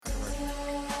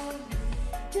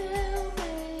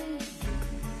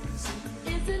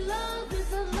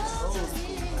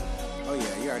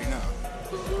already know.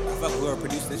 I fuck whoever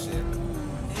produced this shit. Hell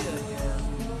yeah.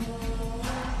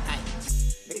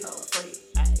 They Go go trade.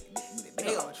 They They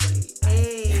go gonna trade.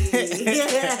 Hey.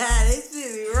 Yeah, this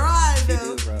shit be right She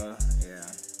though. do, bro.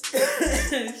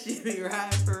 Yeah. She be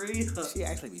right for real. She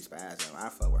actually be spazzing. I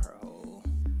fuck with her whole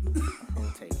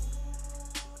tape.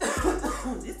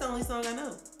 This the only song I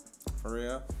know. For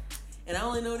real? And I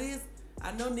only know this.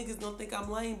 I know niggas gonna think I'm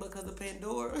lame because of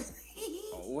Pandora.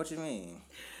 What you mean?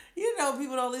 You know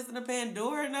people don't listen to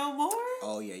Pandora no more.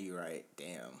 Oh yeah, you right.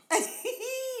 Damn. I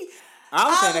I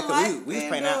was saying that because like we was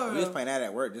playing Pandora. that. We was playing that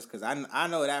at work just because I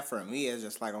know that for me it's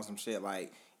just like on some shit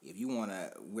like if you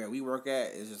wanna where we work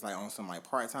at it's just like on some like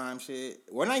part time shit.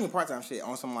 Well, not even part time shit.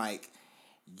 On some like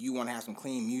you want to have some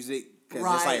clean music because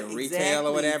it's Right, like retail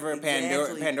or whatever.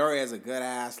 exactly. Pandora is a good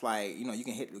ass like you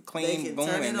can hit the They clean can boom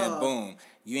turn and it then off. boom.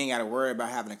 You ain't got to worry about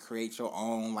having to create your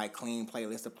own like clean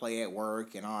playlist to play at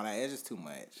work and all that. It's just too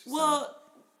much. Well,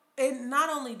 and not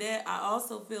only that, I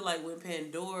also feel like with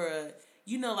Pandora,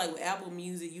 you know, like with Apple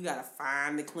Music, you gotta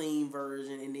find the clean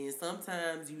version, and then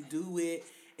sometimes you do it,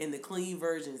 and the clean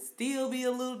version still be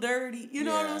a little dirty. You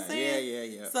know what I'm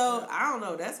saying? Yeah. So I don't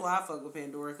know. That's why I fuck with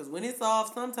Pandora, because when it's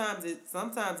off, sometimes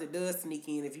it does sneak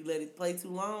in. If you let it play too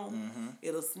long,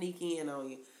 it'll sneak in on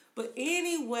you. But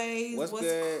anyways, what's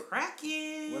good?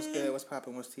 cracking? What's good? What's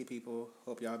poppin'? What's tea, people?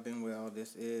 Hope y'all been well.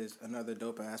 This is another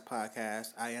dope ass podcast.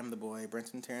 I am the boy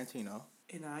Brenton Tarantino.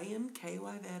 And I am KY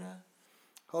Vetta.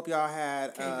 Hope y'all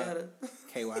had K Vetta.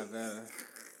 KY Vetta.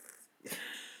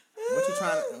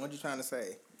 What you trying to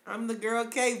say? I'm the girl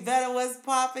K Vetta. What's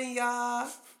poppin', y'all?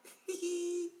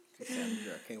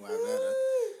 You're KY Vetta.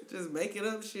 Just making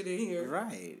up shit in here.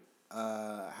 Right.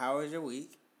 How was your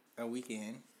week? A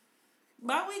weekend?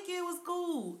 My weekend was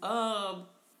cool.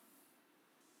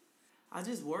 I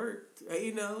just worked,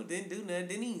 didn't do nothing,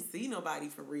 didn't even see nobody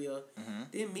for real.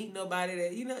 Didn't meet nobody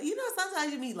that,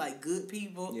 sometimes you meet like good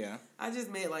people. Yeah. I just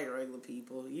met like regular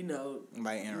people, Nobody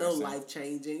no interesting. life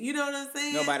changing. You know what I'm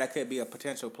saying? Nobody that could be a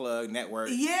potential plug network.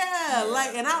 Yeah,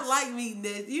 and I like meeting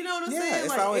that. You know what I'm saying? it's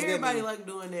Like always good everybody to- like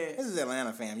doing that. This is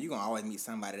Atlanta, fam. You gonna always meet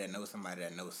somebody that knows somebody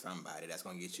that knows somebody that's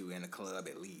gonna get you in the club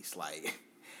at least. Like,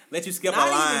 let you skip Not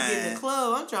a line. even get in the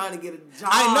club. I'm trying to get a job.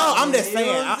 I know. I'm just you know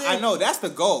saying. what I'm I know that's the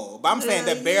goal, but I'm saying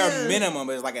the bare Yeah. minimum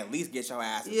is like at least get your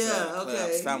ass into a club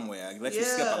okay. somewhere. Let you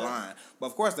skip a Yeah. line. But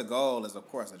of course, the goal is of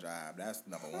course a job. That's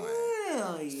number one.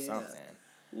 Hell yeah. Something.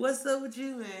 What's up with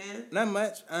you, man? Not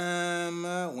much.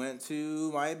 Went to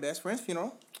my best friend's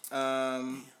funeral. It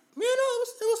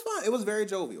was fun. It was very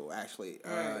jovial, actually.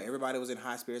 Right. Everybody was in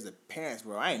high spirits. The parents,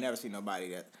 bro. I ain't never seen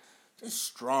nobody that just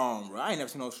strong, bro. I ain't never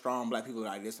seen no strong black people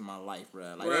like this in my life,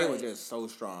 bro. Like they were Right. just so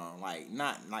strong.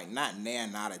 Not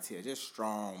a tear. Just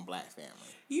strong black family.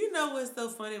 You know what's so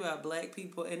funny about black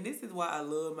people, and this is why I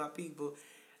love my people.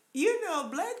 You know,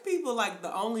 black people like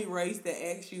the only race that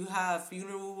asks you how a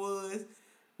funeral was.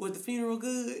 Was the funeral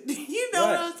good? You know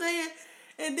Right. what I'm saying?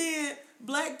 And then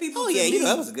black people. Oh to yeah, me,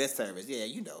 that was a good service. Yeah,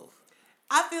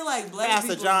 I feel like black Pastor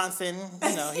people. Johnson,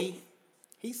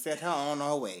 he sent her on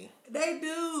her way. They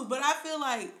do, but I feel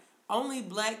like only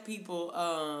black people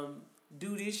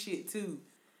do this shit too.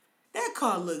 That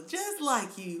car look just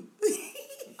like you.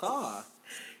 Car.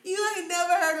 You ain't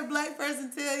never heard a black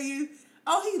person tell you,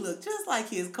 "Oh, he look just like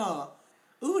his car."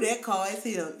 Ooh, that car is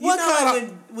him. You What know, kind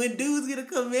like when dudes get a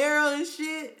Camaro and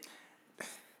shit. I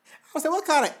was like, what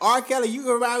kind of R. Kelly you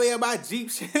can remind me of my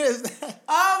Jeep shit is that?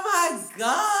 Oh my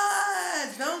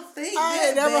God! Don't think I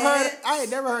ain't that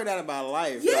never heard that in my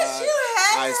life. Yes, dog. you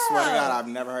have. I swear to God, I've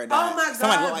never heard that. Oh my God!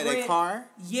 Somebody look like their Brent. car.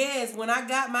 Yes, when I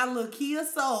got my little Kia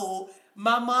Soul,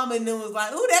 my mama and them was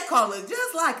like, "Ooh, that car look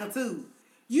just like her too."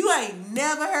 You ain't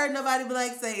never heard nobody be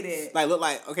like say that. Like look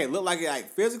like it like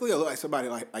physically or look like somebody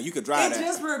like you could drive It that.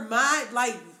 just remind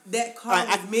like that car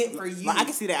Like, was meant for you. Like, I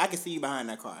can see that. I can see you behind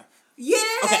that car.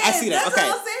 Yes, Okay, I see that. That's Okay.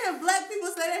 what I'm saying. Black people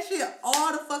say that shit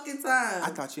all the fucking time. I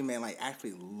thought you meant like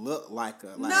actually look like a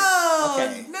like. No,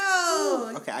 Okay.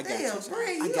 no. Okay, I got Damn, you, child.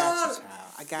 Brent, I you got all- you,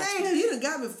 child. I got Damn, you. you done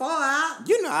got me far out.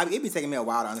 You know, it be taking me a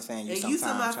while to understand you And sometimes, you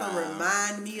somebody child. to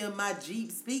remind me of my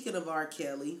Jeep. Speaking of R.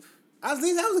 Kelly. That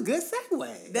was a good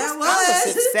segue. That I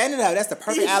was was. setting it up. That's the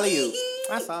perfect alley-oop.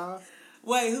 That's all.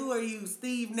 Wait, who are you?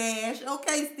 Steve Nash.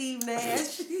 Okay, Steve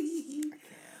Nash.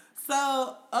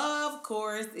 So, of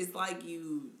course, it's like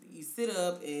you sit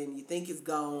up and you think it's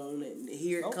gone, and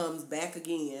here it comes back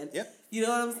again. Yep. You know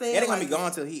what I'm saying? It ain't gonna be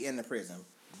gone till he in the prison.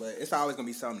 But it's always gonna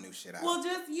be some new shit out. Well,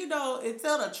 just,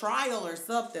 until the trial or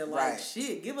something. Like, Right.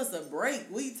 shit, give us a break.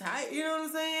 We tight. You know what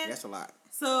I'm saying? That's a lot.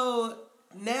 So,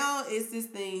 now it's this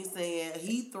thing saying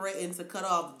he threatened to cut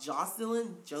off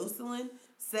Jocelyn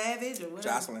Savage or whatever.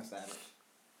 Jocelyn Savage.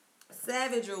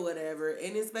 savage or whatever,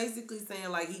 and it's basically saying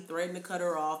like he threatened to cut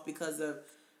her off because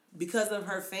of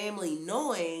her family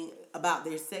knowing about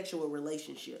their sexual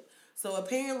relationship. So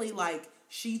apparently, like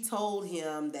she told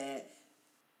him that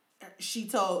she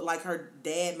told like her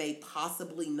dad may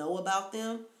possibly know about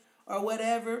them or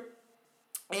whatever,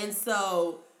 and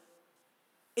so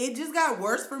it just got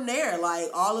worse from there. Like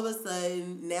all of a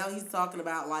sudden, now he's talking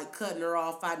about like cutting her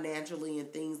off financially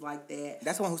and things like that.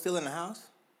 That's the one who's still in the house,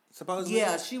 supposedly.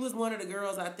 Yeah, she was one of the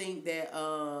girls I think that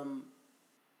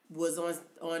was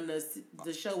on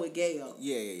the show with Gail.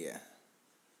 Yeah.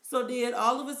 So then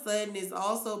all of a sudden it's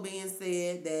also being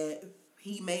said that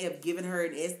he may have given her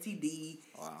an STD.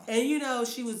 Wow. And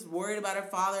she was worried about her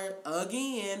father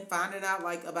again, finding out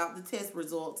like about the test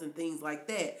results and things like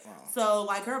that. Wow. So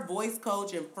like her voice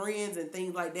coach and friends and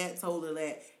things like that told her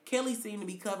that Kelly seemed to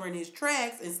be covering his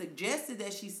tracks and suggested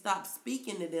that she stop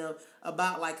speaking to them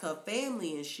about like her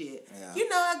family and shit. Yeah.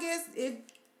 I guess if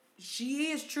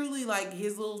she is truly like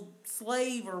his little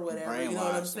slave or whatever, you know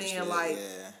what I'm saying? Like,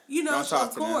 Don't talk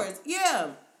of to course. them. Yeah.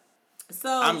 So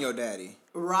I'm your daddy.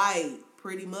 Right,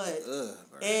 pretty much. Ugh,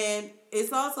 and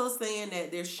it's also saying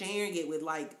that they're sharing it with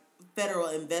like federal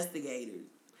investigators.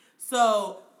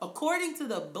 So according to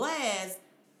the blast,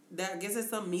 that I guess it's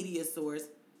some media source,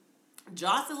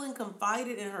 Jocelyn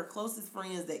confided in her closest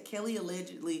friends that Kelly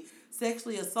allegedly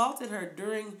sexually assaulted her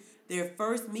during their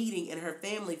first meeting, and her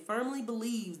family firmly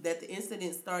believes that the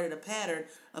incident started a pattern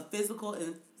of physical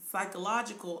and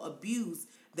psychological abuse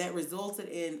that resulted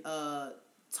in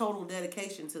total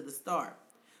dedication to the star.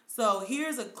 So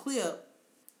here's a clip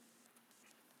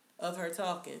of her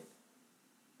talking.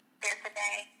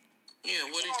 Yeah,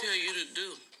 what did he tell you to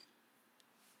do?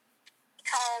 He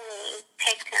told me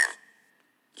text him.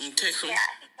 Text him?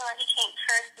 Yeah, he told he can't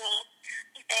trust me.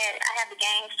 He said I have to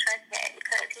gain his trust back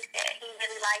because he said he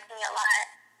really likes me a lot.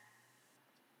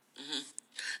 Mm-hmm.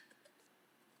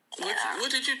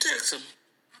 What did you text him?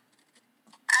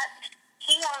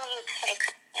 He wanted me to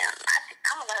text him.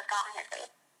 I'm going to let go on his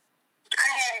face. I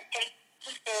had a text.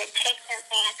 He said text him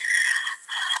saying,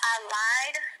 I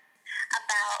lied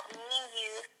about me and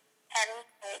you having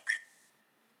sex.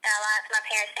 And I lied to my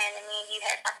parents saying that me and you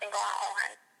had something going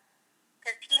on.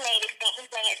 Because he's made it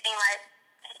seem like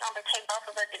he's going to protect both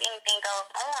of us if anything goes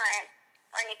on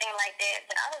or anything like that.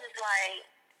 But I was just like,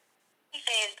 he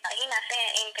said, he's not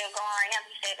saying anything going on right now.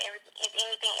 He said if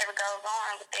anything ever goes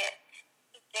on with that,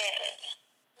 he said,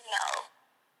 no.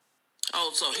 Oh,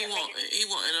 so he want,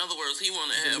 in other words, he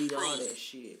want to have proof. All that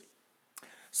shit.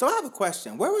 So I have a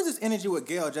question. Where was this energy with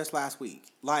Gail just last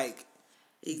week? Like,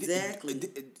 exactly.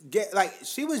 Like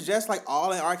she was just like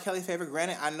all in R. Kelly's favor.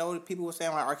 Granted, I know that people were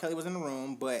saying like R. Kelly was in the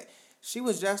room, but she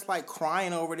was just like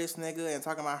crying over this nigga and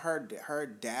talking about her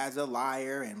dad's a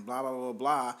liar and blah blah blah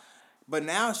blah. But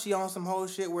now she on some whole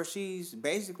shit where she's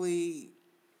basically,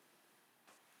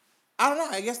 I don't know.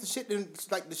 I guess the shit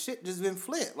just been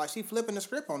flipped. Like she flipping the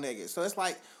script on niggas. So it's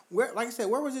like where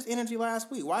was this energy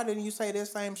last week? Why didn't you say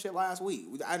this same shit last week?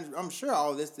 I'm sure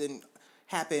all this didn't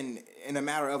happen in a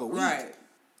matter of a week. Right.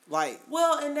 Like,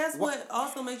 well, and that's what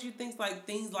also makes you think like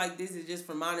things like this is just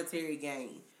for monetary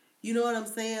gain. You know what I'm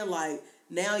saying? Like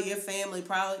now your family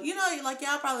probably, like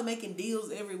y'all probably making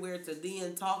deals everywhere to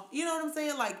then talk. You know what I'm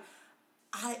saying? Like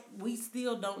we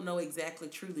still don't know exactly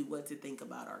truly what to think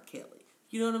about R. Kelly.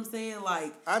 You know what I'm saying?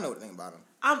 Like I know what to think about him.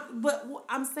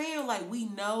 I'm saying like we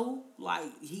know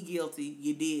like he guilty,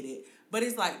 you did it, but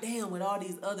it's like damn with all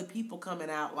these other people coming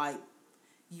out, like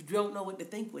you don't know what to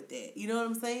think with that. You know what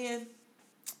I'm saying?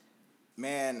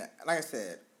 Man, like I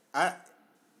said, I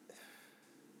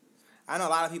know a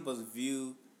lot of people's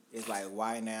view is like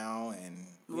why now, and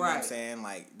you know what I'm saying,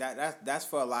 like that's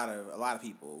for a lot of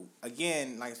people.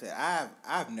 Again, like I said,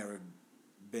 I've never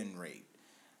been raped.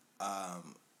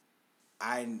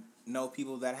 I know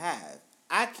people that have.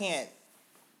 I can't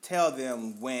tell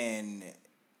them when,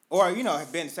 or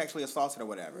have been sexually assaulted or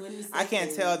whatever. I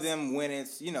can't tell them when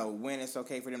it's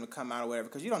okay for them to come out or whatever,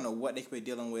 because you don't know what they could be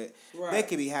dealing with. Right. They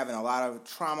could be having a lot of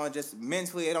trauma just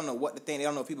mentally. They don't know what to think. They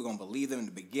don't know if people are gonna believe them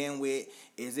to begin with.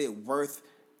 Is it worth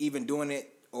even doing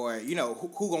it? Or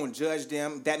who gonna judge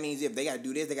them? That means if they gotta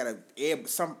do this,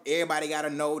 everybody gotta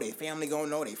know. Their family gonna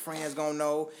know. Their friends gonna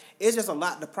know. It's just a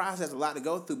lot to process, a lot to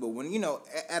go through. But when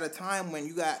at a time when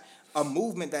you got a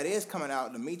movement that is coming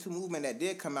out, the Me Too movement that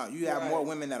did come out, you have more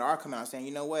women that are coming out saying,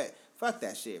 you know what, fuck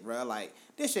that shit, bro. Like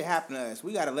this shit happened to us.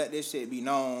 We gotta let this shit be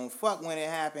known. Fuck when it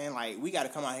happened. Like we gotta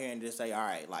come out here and just say, all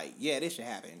right, like yeah, this shit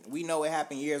happened. We know it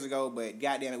happened years ago, but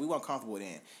goddamn it, we weren't comfortable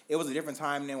then. It was a different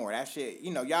time then where that shit,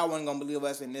 y'all wasn't gonna believe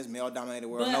us in this male-dominated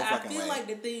world. But no fucking way. I feel like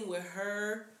the thing with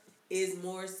her is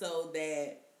more so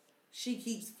that she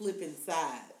keeps flipping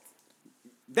sides.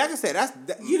 Like I said,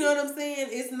 you know what I'm saying?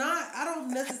 It's not. I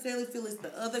don't necessarily feel it's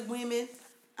the other women.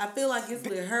 I feel like it's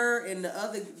with her and the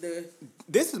other.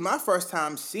 This is my first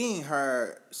time seeing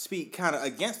her speak kind of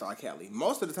against R. Kelly.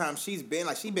 Most of the time, she's been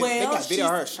like they got video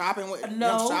of her shopping with.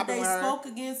 No, shopping they with her. spoke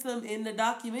against him in the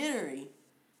documentary.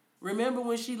 Remember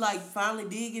when she like finally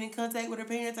did get in contact with her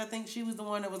parents? I think she was the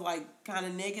one that was like kind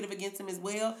of negative against him as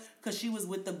well because she was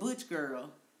with the Butch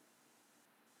girl.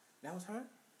 That was her?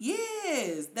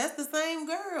 Yes, that's the same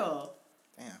girl.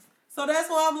 Damn. So that's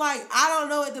why I'm like, I don't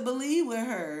know what to believe with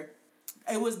her.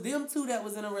 It was them two that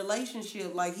was in a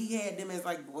relationship. Like, he had them as,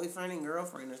 like, boyfriend and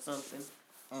girlfriend or something.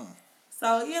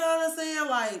 So, you know what I'm saying?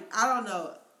 Like, I don't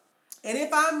know. And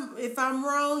if I'm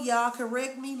wrong, y'all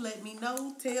correct me, let me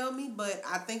know, tell me, but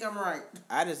I think I'm right.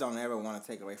 I just don't ever want to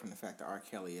take away from the fact that R.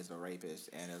 Kelly is a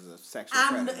rapist and is a sexual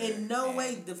I'm predator. in no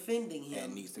way defending him,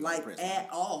 and needs to go like, to prison. at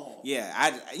all. Yeah, I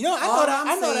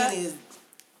know that. Is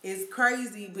it's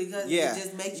crazy because it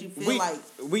just makes you feel like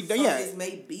it's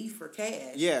made beef for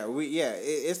cash. Yeah,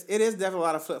 it is definitely a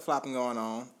lot of flip flopping going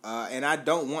on, and I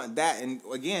don't want that. And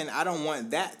again, I don't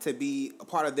want that to be a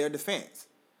part of their defense.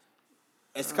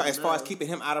 As far as keeping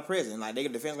him out of prison, like their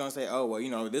defense gonna say, oh well, you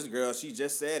know, this girl, she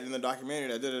just said in the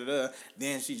documentary that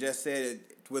then she just said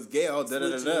it with Gail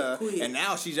and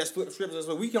now she just flipped scripts.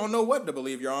 So we don't know what to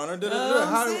believe, Your Honor.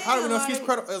 How do we know if she's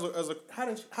credible? How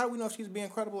do we know if she's being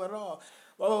credible at all?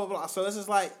 Blah blah blah. So it's just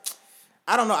like,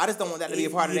 I don't know. I just don't want that to be a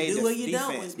part of their defense, you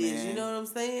don't with this, man. You know what I'm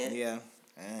saying? Yeah.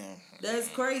 That's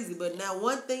crazy. But now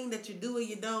one thing that you do or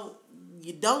you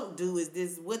don't do is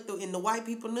this in the white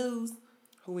people news.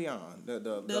 Who we on?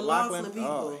 The Loughlin people.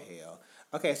 Oh hell.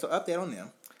 Okay, so update on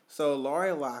them. So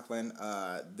Lori Loughlin,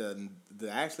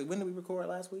 actually, when did we record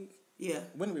last week? Yeah.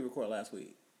 When did we record last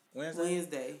week?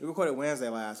 Wednesday. We recorded Wednesday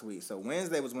last week. So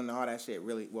Wednesday was when all that shit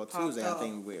really. Well, Tuesday I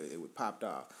think it popped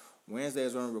off. Wednesday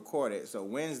is when we recorded. So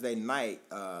Wednesday night,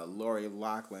 Lori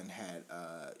Loughlin had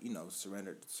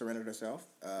surrendered herself.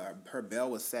 Her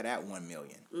bail was set at $1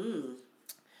 million.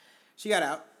 She got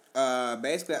out.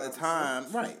 Basically at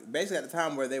the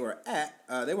time where they were at,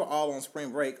 they were all on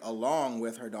spring break along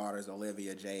with her daughters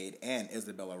Olivia Jade and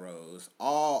Isabella Rose,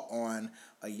 all on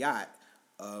a yacht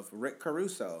of Rick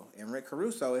Caruso. And Rick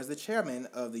Caruso is the chairman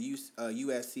of the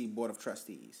USC Board of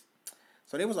Trustees.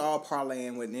 So they was all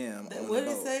parlaying with them. What did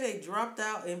it say? They dropped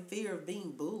out in fear of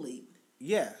being bullied.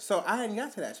 Yeah, so I hadn't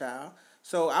got to that, child.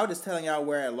 So I was just telling y'all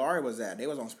where Laurie was at. They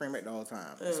was on spring break the whole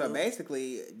time. So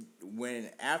basically,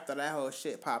 after that whole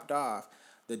shit popped off,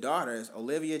 the daughters,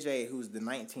 Olivia Jade, who's the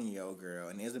 19-year-old girl,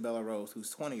 and Isabella Rose,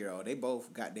 who's 20-year-old, they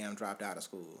both goddamn dropped out of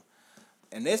school.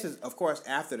 And this is, of course,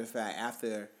 after the fact,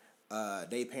 after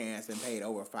their parents and paid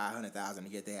over $500,000 to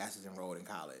get their asses enrolled in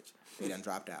college. They done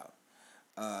dropped out.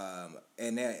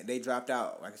 And they dropped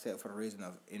out, like I said, for the reason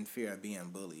of in fear of being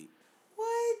bullied.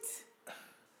 What?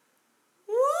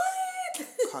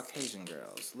 Caucasian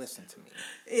girls, listen to me.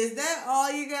 Is that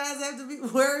all you guys have to be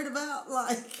worried about?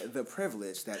 Like the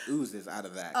privilege that oozes out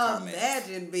of that comment.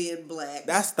 Imagine being black.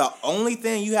 That's the only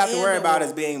thing you have to worry about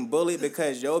is being bullied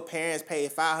because your parents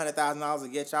paid $500,000 to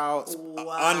get y'all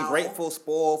ungrateful,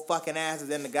 spoiled fucking asses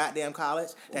in the goddamn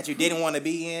college that you didn't want to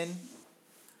be in.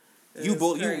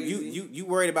 You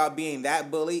worried about being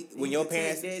that bullied when your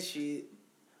parents take that shit.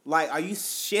 Like, are you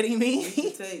shitting me? You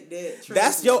take that.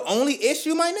 That's your only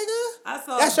issue, my nigga?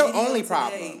 That's your only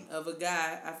problem. Of a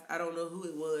guy, I don't know who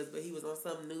it was, but he was on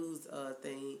some news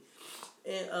thing.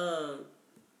 And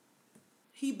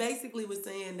he basically was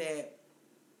saying that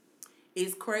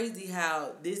it's crazy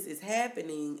how this is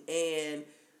happening and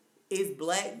it's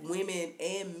black women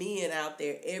and men out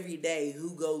there every day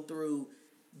who go through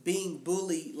being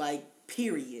bullied, like,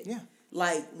 period. Yeah.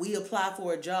 Like, we apply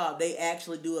for a job, they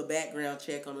actually do a background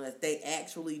check on us. They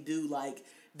actually do, like,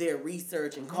 their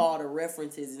research and call the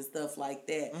references and stuff like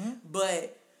that.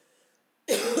 But,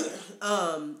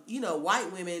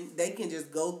 white women, they can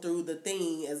just go through the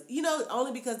thing as,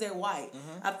 only because they're white.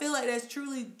 I feel like that's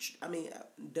truly,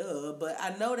 but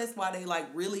I know that's why they, like,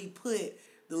 really put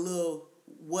the little,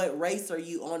 what race are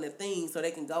you on the thing so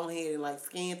they can go ahead and, like,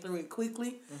 scan through it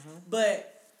quickly.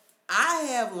 But I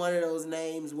have one of those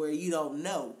names where you don't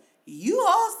know. You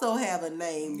also have a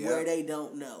name where they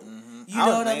don't know. You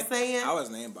know what I'm saying? I was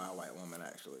named by a white woman,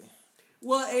 actually.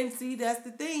 Well, and see, that's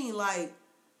the thing. Like,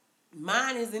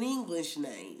 mine is an English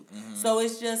name. So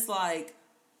it's just like,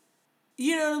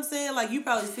 you know what I'm saying? Like, you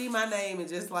probably see my name and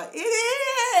just like, it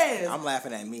is! I'm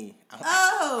laughing at me.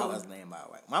 I was named by a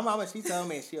white. My mama, she told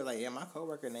me, she was like, yeah, my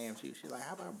coworker named you. She's like,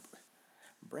 how about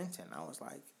Brenton? I was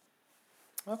like,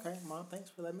 okay, Mom, thanks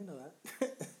for letting me know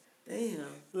that. Damn.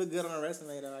 Look good on a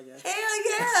resume, though, I guess. Hell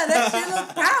yeah, that shit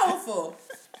look powerful.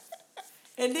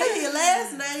 And then your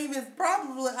last name is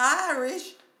probably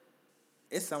Irish.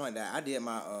 It's something like that. I did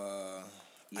my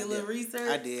Your little research?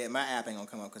 I did. My app ain't gonna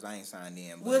come up because I ain't signed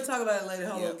in. But, We'll talk about it later.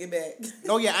 Hold on, get back.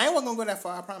 Oh yeah, I ain't gonna go that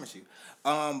far. I promise you.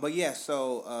 But yeah,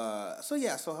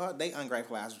 so they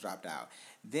ungrateful ass dropped out.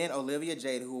 Then Olivia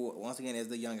Jade, who once again is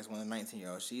the youngest one,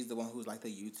 19-year-old. She's the one who's like the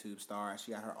YouTube star.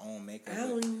 She got her own makeup. I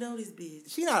don't even know this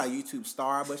bitch. She's not a YouTube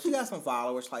star, but she got some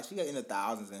followers. Like she got in the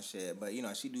thousands and shit. But you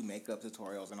know, she do makeup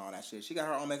tutorials and all that shit. She got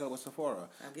her own makeup with Sephora.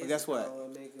 But guess what?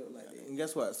 And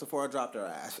guess what? Sephora dropped her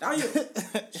ass. Oh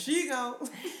yeah, she gone.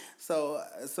 So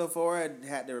Sephora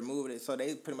had to remove it. So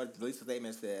they pretty much released a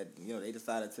statement and said, you know, they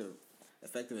decided to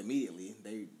effective immediately.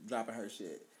 They dropping her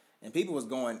shit, and people was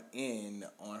going in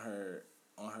on her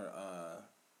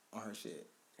shit,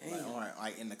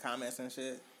 like in the comments and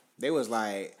shit. They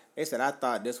said, I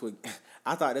thought this would.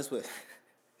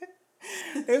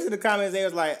 It was in the comments. They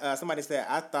was like, somebody said,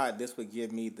 I thought this would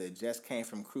give me the just came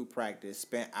from crew practice,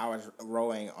 spent hours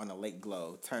rowing on the Lake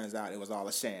Glow. Turns out it was all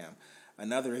a sham.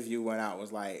 Another review went out,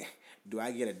 was like, do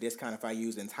I get a discount if I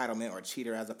use entitlement or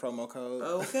cheater as a promo code?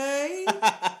 Okay.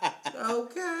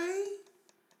 Okay.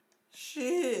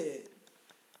 Shit.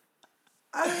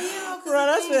 I mean, you know, bro,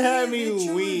 that shit had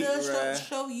me weak, bro.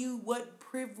 Show you what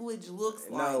privilege looks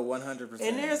like. No, 100%.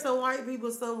 And there's some white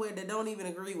people somewhere that don't even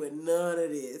agree with none of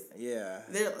this. Yeah.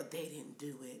 They didn't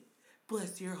do it.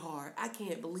 Bless your heart. I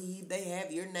can't believe they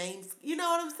have your names. You know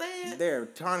what I'm saying? They're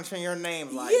tarnishing your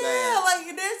name like that. that. Yeah,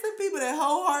 like there's some people that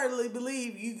wholeheartedly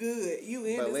believe you good. You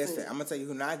innocent. But listen, I'm gonna tell you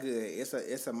who not good.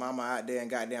 It's a mama out there in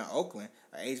goddamn Oakland,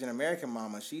 an Asian American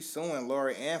mama. She's suing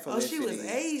Lori and Felicity. Oh, she was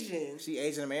Asian. She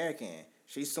Asian American.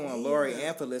 She's suing Lori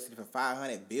and Felicity for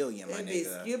 $500 billion, my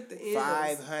nigga. Skip the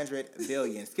M's. $500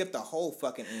 billion. Skip the whole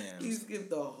fucking M's. You skipped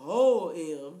the whole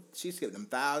M. She skipped them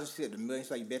thousands. She skipped the millions.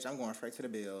 She's like, bitch, I'm going straight to the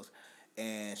bills.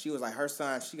 And she was like, her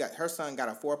son got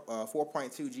a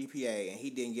 4.2 GPA, and he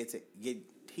didn't get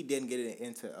it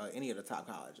into any of the top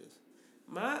colleges.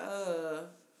 My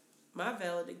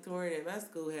valedictorian at my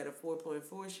school had a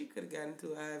 4.4. She could have gotten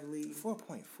into an Ivy League.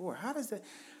 4.4. How does that?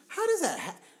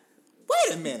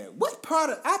 Wait a minute. What part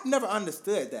of? I've never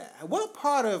understood that. What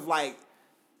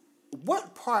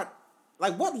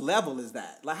level is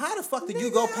that? Like, how the fuck did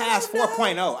you go past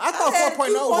 4.0? I thought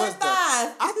 4.0 was the.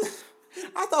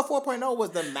 I thought 4.0 was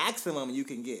the maximum you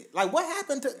can get. Like, what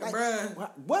happened to? Like, bruh.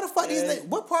 What the fuck is that?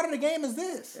 What part of the game is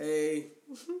this? Hey,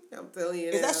 I'm telling you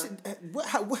is now. That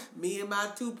shit? What? Me and my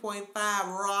 2.5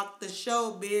 rocked the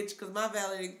show, bitch, because my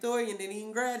valedictorian didn't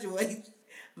even graduate.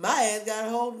 My ass got a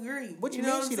whole degree. What you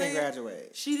mean she didn't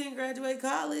graduate? She didn't graduate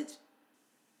college.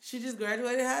 She just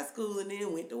graduated high school and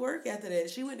then went to work after that.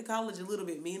 She went to college a little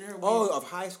bit. Me and her went. Oh, of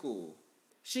high school.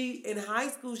 In high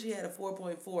school she had a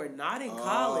 4.4, not in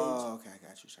college. Oh, okay, I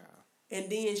got you, child. And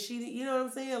then you know what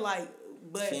I'm saying? Like,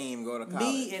 but she didn't go to college.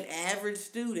 Me, an average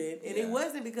student, and it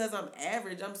wasn't because I'm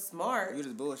average. I'm smart. You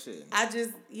just bullshitting. I just,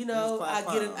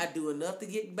 I do enough to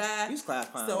get by. You was class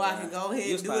clown, so I can go ahead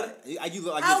and do it. You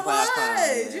look like you was class clown.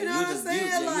 Yeah. You know what I'm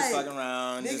saying? You was fucking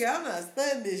around. Nigga, I'm not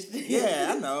studying this shit.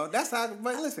 Yeah, I know. That's how.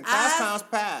 But listen, class clowns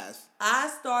pass.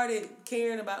 I started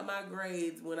caring about my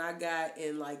grades when I got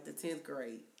in like the 10th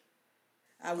grade.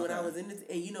 When I was in this,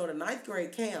 and the 9th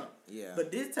grade count. Yeah.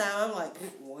 But this time I'm like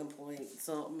 1 point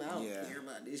something. I don't care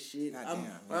about this shit.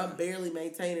 I'm barely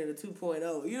maintaining a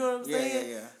 2.0. You know what I'm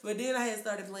saying? Yeah. But then I had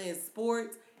started playing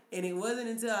sports, and it wasn't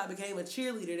until I became a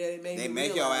cheerleader that it made me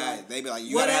make realize, your ass. They be like,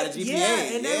 you gotta have a GPA.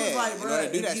 Yeah, and they was like, bro,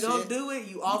 if you don't do it,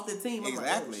 you off the team. I'm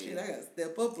exactly. like, oh shit, I gotta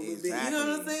step up a little bit. You know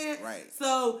what I'm saying? Right.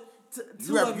 So.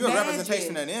 You're a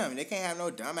representation of them. They can't have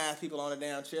no dumbass people on the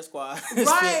damn cheer squad.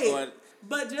 Right.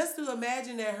 But just to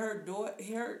imagine that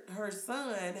her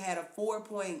son had a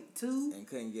 4.2 and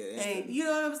couldn't get it. And you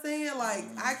know what I'm saying? Like,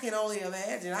 I can only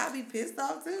imagine. I'd be pissed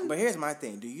off too. But here's my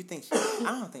thing. Do you think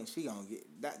I don't think she gonna get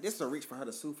that. This is a reach for her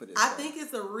to sue for this. I think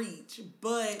it's a reach,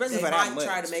 but they might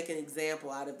try to make an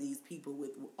example out of these people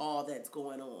with all that's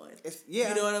going on.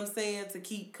 You know what I'm saying? To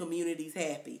keep communities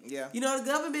happy. Yeah. You know, the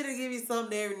government will give you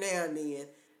something every now and then.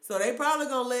 So they probably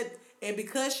gonna and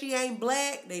because she ain't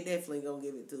black, they definitely gonna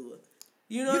give it to her.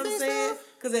 You know what I'm saying?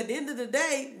 Because at the end of the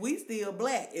day, we still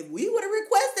black. If we would have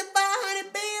requested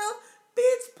 $500 bill,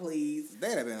 bitch, please.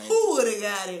 They'd have been. Who would have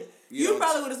got it? You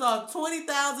probably would have saw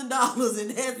 $20,000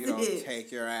 and that's it. You don't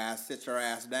sit your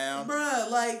ass down,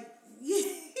 bruh. Like,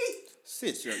 you better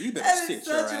sit your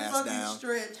ass down.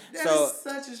 That is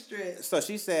such a stretch. So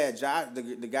she said,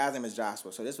 the guy's name is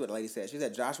Joshua. So this is what the lady said. She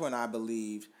said, Joshua and I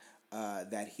believed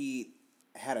that he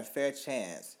had a fair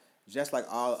chance. just like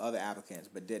all other applicants,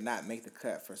 but did not make the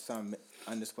cut for some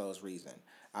undisclosed reason.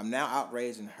 I'm now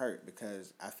outraged and hurt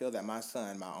because I feel that my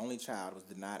son, my only child, was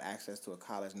denied access to a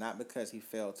college not because he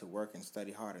failed to work and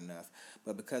study hard enough,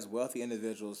 but because wealthy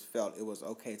individuals felt it was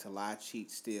okay to lie,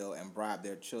 cheat, steal, and bribe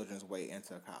their children's way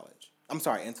into a college.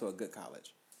 Into a good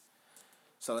college.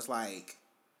 So it's like,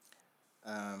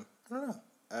 I don't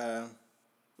know.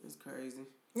 It's crazy.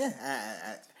 Yeah,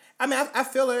 I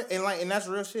feel it, and that's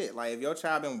real shit. Like, if your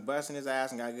child been busting his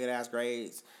ass and got good ass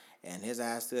grades, and his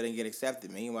ass still didn't get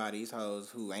accepted. Meanwhile, these hoes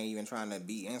who ain't even trying to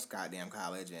be in goddamn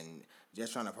college and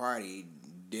just trying to party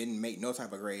didn't make no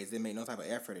type of grades, didn't make no type of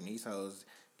effort, and these hoes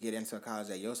get into a college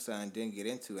that your son didn't get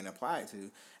into and apply to.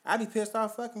 I'd be pissed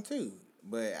off fucking too.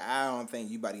 But I don't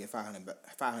think you about to get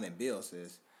 500 bills,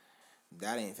 sis.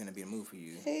 That ain't finna be a move for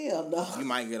you. Hell no. You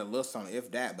might get a little something,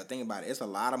 if that. But think about it. It's a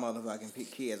lot of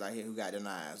motherfucking kids out here who got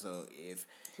denied. So if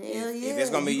it's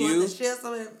gonna be you, to share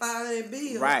some of that 500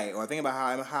 bills, right? Or think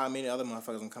about how many other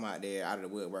motherfuckers gonna come out there out of the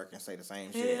woodwork and say the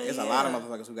same shit. It's a lot of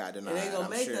motherfuckers who got denied. And they gonna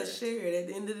make us share it. At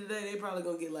the end of the day, they probably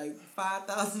gonna get like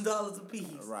 $5,000 a piece.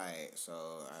 Right.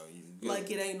 So like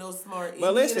it ain't no smart.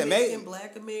 But listen,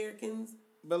 Black Americans.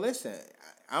 But listen,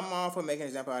 I'm all for making an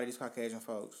example out of these Caucasian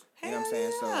folks. You know what I'm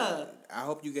saying? So I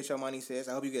hope you get your money, sis.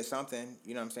 I hope you get something.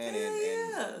 You know what I'm saying?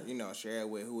 And you know, share it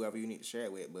with whoever you need to share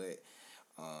it with. But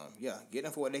get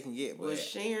them for what they can get. But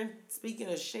speaking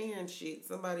of sharing shit,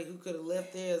 somebody who could have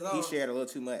left theirs off. He shared a little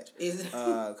too much.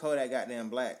 Kodak Goddamn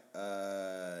Black.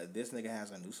 This nigga has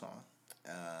a new song.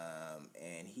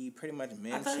 And he pretty much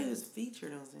mentioned. I thought he was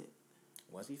featured on it.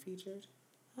 Was he featured?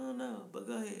 I don't know, but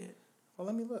go ahead. Well,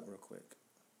 let me look real quick.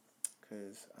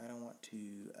 Because I don't want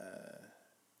to,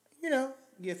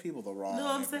 give people the wrong. No,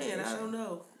 I'm saying, I don't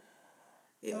know.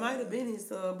 It might have been his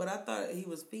son, but I thought he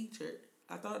was featured.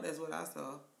 I thought that's what I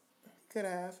saw. Could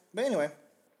have. But anyway,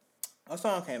 a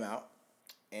song came out,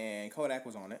 and Kodak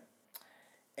was on it.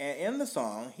 And in the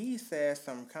song, he said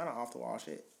some kind of off-the-wall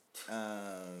shit.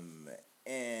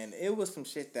 And it was some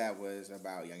shit that was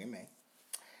about Young M.A.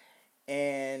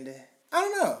 And I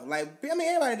don't know. Like,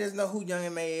 everybody doesn't know who Young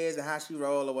M.A. is and how she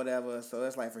roll or whatever. So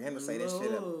it's like, for him to say this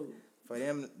shit,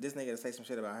 this nigga to say some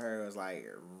shit about her was like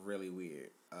really weird.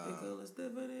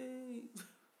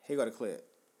 Here go the clip.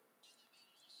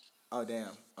 Oh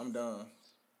damn, I'm done.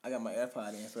 I got my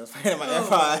AirPod in, so it's playing my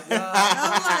AirPod.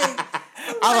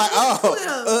 I'm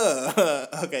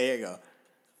like, okay, here you go.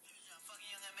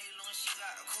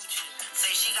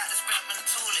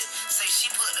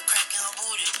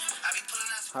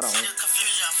 Hold on.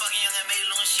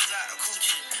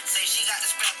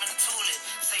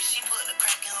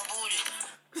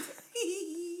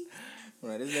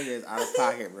 Bro, this nigga is out of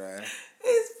pocket, bro.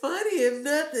 It's funny if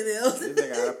nothing else. This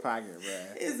nigga out of pocket, bro.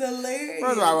 It's hilarious.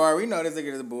 First of all, we know this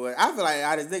nigga is bullshit. I feel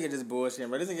like this nigga just bullshitting,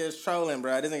 bro. This nigga is trolling,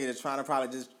 bro. This nigga is trying to probably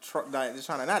just trying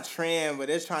to not trend,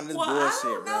 but it's trying to bullshit,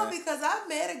 bro. I don't know, because I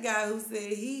met a guy who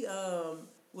said he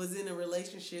was in a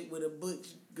relationship with a butch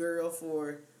girl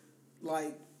for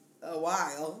like a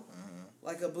while,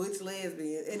 like a butch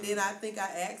lesbian, and then I think I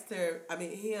asked him,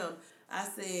 I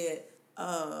said,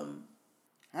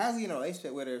 how's he in a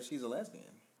relationship with her if she's a lesbian?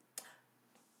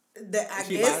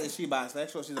 Is she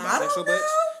bisexual? She's a bisexual bitch?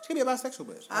 She could be a bisexual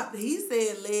bitch. He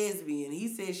said lesbian. He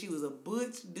said she was a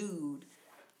butch dude.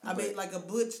 Like a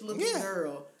butch looking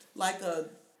girl. Like a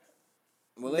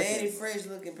Manny Fresh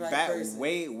looking person.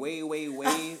 Way.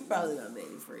 Probably not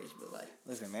Manny Fresh, but like.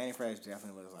 Listen, Manny Fresh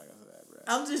definitely looks like that, bro.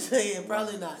 I'm just saying,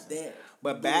 probably not that.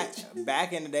 But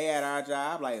back in the day at our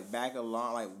job, like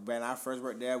when I first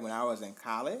worked there, when I was in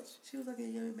college. She was like a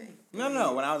young man.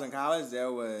 No. When I was in college,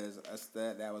 there was a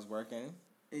stud that was working.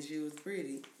 And she was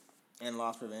pretty. In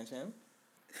loss prevention.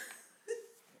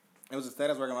 It was a stud that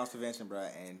was working in loss prevention, bro,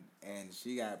 and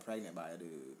she got pregnant by a dude.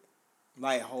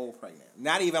 Like, whole pregnant.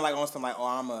 Not even like on some like,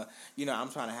 I'm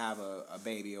trying to have a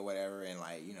baby or whatever, and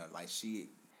like, like she...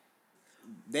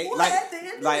 at the end of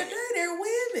the day, they're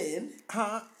women.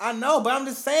 Huh? I know, but I'm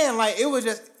just saying, like, it was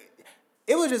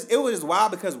just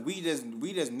wild because we just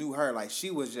knew her. Like, she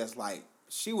was just like,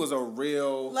 she was a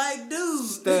real like dude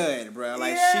stud, bro.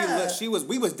 Like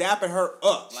we was dapping her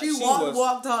up. Like, she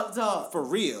walk, talk for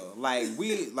real. Like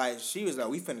she was like,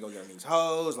 we finna go get on these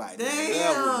hoes. Like,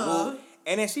 damn.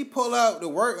 And then she pulled up to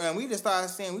work, and we just started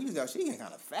seeing, she getting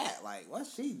kind of fat. Like,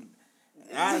 what's she?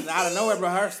 Out of nowhere, bro,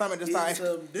 her stomach just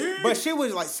started. But she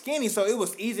was like skinny, so it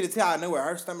was easy to tell out of nowhere.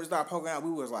 Her stomach started poking out.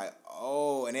 We was like,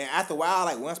 oh. And then after a while,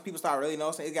 like once people started really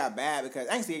noticing, it got bad because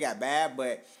I didn't see it got bad,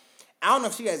 but I don't know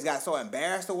if she just got so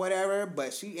embarrassed or whatever.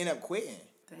 But she ended up quitting.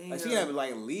 Damn. Like she ended up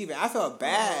like leaving. I felt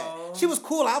bad. Aww. She was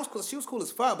cool. She was cool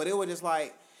as fuck. But it was just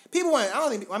like people weren't. I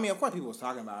don't think. I mean, of course, people was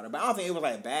talking about it, but I don't think it was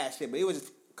like bad shit. But it was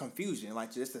just confusion,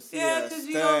 like just to see. Yeah, because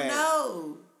you don't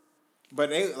know. But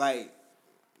they like,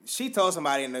 she told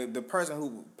somebody, and the person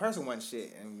wasn't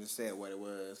shit, and just said what it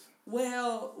was.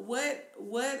 Well, what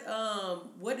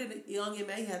did Young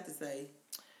M.A. have to say?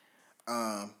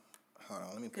 Hold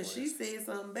on, let me. Because she said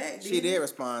something back. She did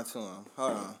respond to him.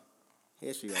 Hold on.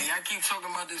 Here she goes. Hey, y'all keep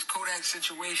talking about this Kodak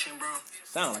situation, bro.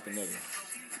 Sound like a nigga.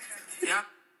 Yeah,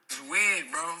 it's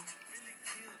weird, bro.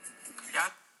 Y'all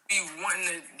be wanting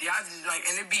to, y'all just like,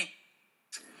 and it be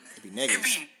niggas. It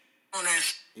be on that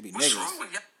shit. It be What's niggas. wrong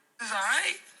with y'all? It's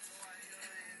alright.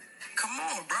 Come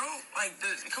on, bro. Like,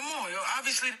 come on, yo.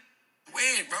 Obviously,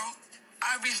 weird, bro.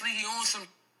 Obviously, he on some,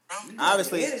 bro.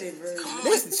 Obviously,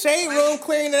 this shade room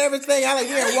clearing and everything. I like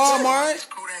we at Walmart. This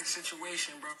Kodak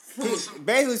situation, bro. He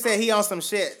basically said he on some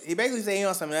shit. He basically said he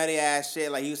on some nutty ass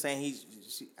shit. Like he was saying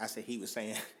I said he was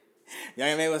saying. Young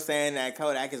M.A. was saying that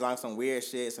Kodak is on some weird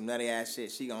shit, some nutty ass shit.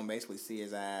 She gonna basically see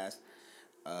his ass.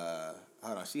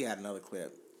 Hold on, she had another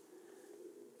clip.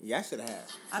 Yeah, I should have had.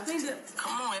 I think that.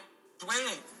 Come on, it's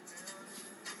weird.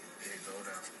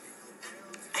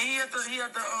 And he at the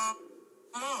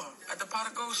mall, at the Pot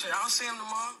of Gold shit. I'll see him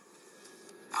tomorrow.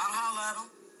 I'll holler at him.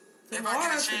 If I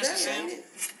get a chance to see him.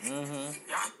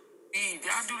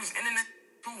 Y'all do this internet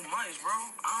too much, bro.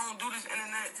 I don't do this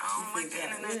internet. I don't like the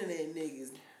internet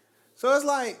niggas. So it's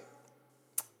like,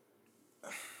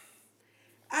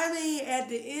 I mean, at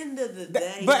the end of the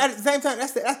day, but at the same time,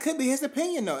 that could be his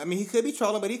opinion, though. I mean, he could be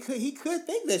trolling, but he could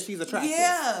think that she's attractive.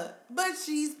 Yeah, but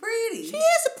she's pretty.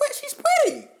 She's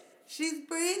pretty. She's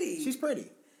pretty. She's pretty.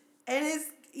 And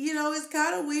it's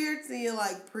kind of weird seeing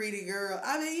like pretty girl.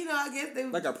 I mean, I guess they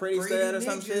like a pretty stud or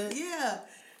some shit. Yeah,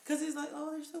 because it's like,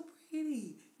 oh, they're so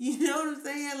pretty. You know what I'm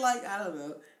saying? Like, I don't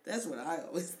know. That's what I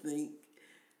always think.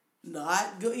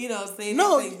 Not good, saying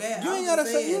anything bad. You ain't gotta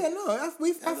say, I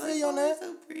feel you on that.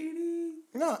 So pretty.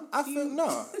 No, I feel,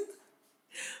 no.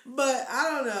 But I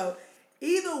don't know.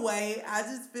 Either way, I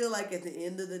just feel like at the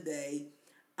end of the day,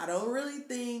 I don't really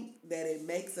think that it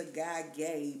makes a guy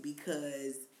gay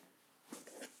because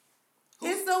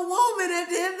it's a woman at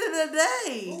the end of the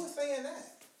day. Who was saying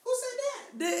that? Who said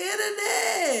that? The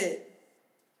internet.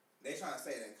 They trying to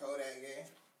say that Kodak gay?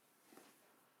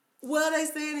 Well, they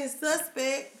saying it's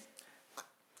suspect.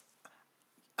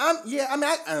 Yeah, I mean,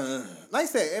 like I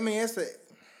said, I mean, I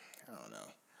don't know.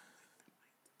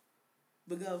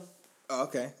 But go. Oh,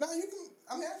 okay. No, you can,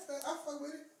 I mean, I fuck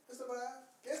with it. It's a vibe.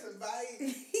 It's a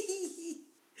vibe.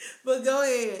 But go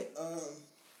ahead.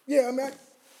 Yeah, I mean,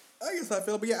 I guess I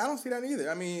feel, but yeah, I don't see that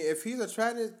either. I mean, if he's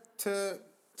attracted to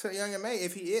Young M.A.,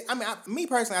 if he is, I mean, me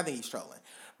personally, I think he's trolling.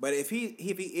 But if he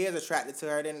is attracted to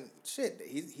her, then shit,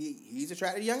 he's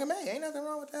attracted to Young M.A. Ain't nothing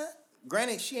wrong with that.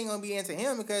 Granted, she ain't gonna be into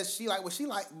him because she like what she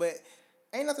like, but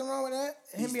ain't nothing wrong with that.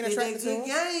 Him being attracted to him.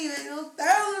 Game ain't no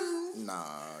thousands.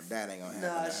 Nah, that ain't gonna happen.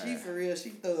 Nah, she for real. She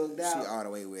thugged out. She all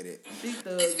the way with it. She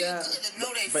thugged out.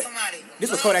 But this is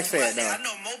what Kodak said though. I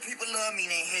know more people love me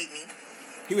than hate me.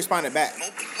 He responded back. More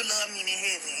people love me than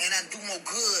hate me, and I do more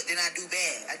good than I do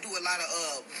bad. I do a lot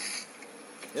of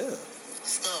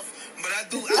stuff, but I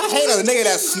hate a nigga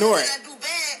that snort. I do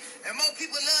bad, and more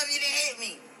people love me than hate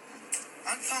me.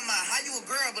 I'm talking about how you a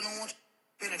girl but don't want you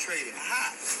penetrated.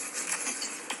 How?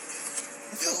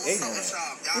 Yo, what's up with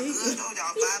y'all? Y'all good though?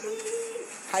 Y'all vibing?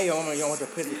 How you don't want the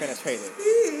pussy penetrated?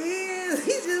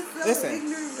 He just so Listen.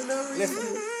 ignorant for no reason.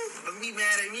 Listen. Don't be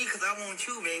mad at me because I want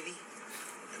you, baby.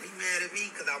 Don't be mad at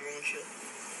me because I want you.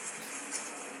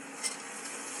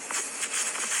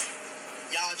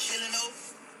 Y'all chilling though?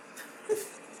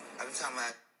 I'm talking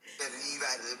about better leave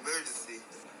out of the emergency.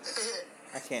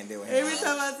 I can't deal with him. Every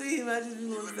time I see him, I just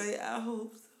want to say, I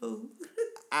hope so.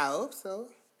 I hope so.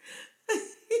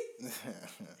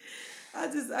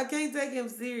 I can't take him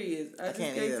serious. I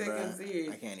can't take him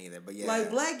serious. I can't either, but yeah. Like,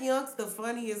 Black Youngster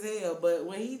funny as hell, but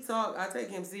when he talk, I take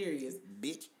him serious.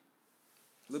 Bitch.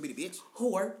 Little bitty bitch.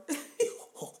 Whore.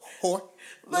 Whore.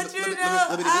 But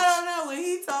I don't know. When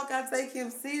he talk, I take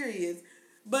him serious.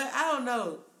 But I don't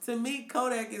know. To me,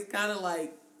 Kodak is kind of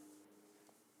like,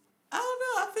 I don't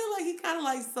know. I feel like he kind of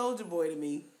like Soulja Boy to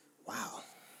me. Wow.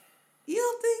 You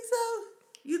don't think so?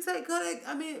 You take Kodak,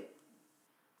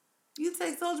 you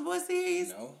take Soulja Boy serious?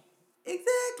 No.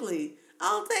 Exactly.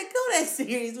 I don't take Kodak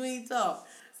serious when he talk.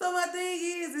 So my thing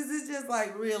is it just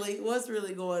like, really, what's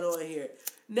really going on here?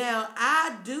 Now,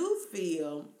 I do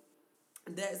feel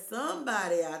that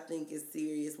somebody I think is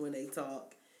serious when they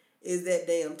talk is that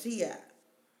damn T.I.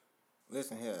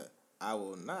 Listen here. I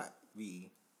will not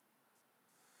be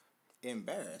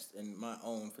embarrassed in my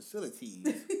own facilities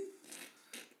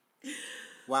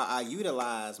while I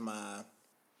utilize my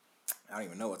I don't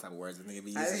even know what type of words this nigga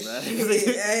be I- using, bro.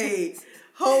 hey,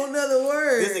 whole nother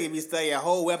word. This nigga be studying a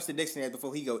whole Webster dictionary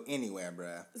before he go anywhere,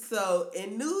 bruh. So,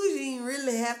 and news you ain't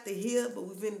really have to hear, but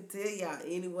we finna tell y'all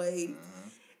anyway. Mm-hmm.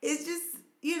 It's just,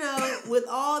 you know, with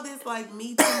all this like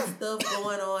Me Too stuff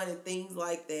going on and things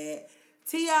like that,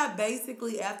 T.I.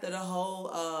 basically after the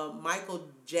whole Michael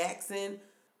Jackson,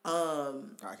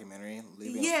 Documentary,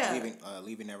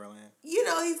 leaving Neverland. you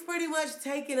know, he's pretty much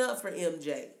taken up for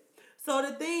MJ. So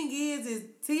the thing is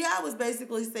T.I. was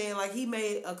basically saying, like, he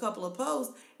made a couple of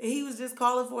posts, and he was just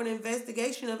calling for an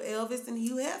investigation of Elvis and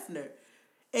Hugh Hefner.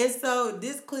 And so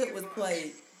this clip was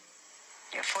played.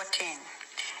 You're 14.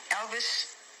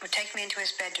 Elvis would take me into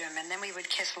his bedroom, and then we would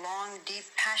kiss long, deep,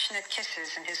 passionate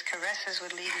kisses, and his caresses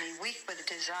would leave me weak with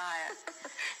desire.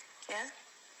 Yeah?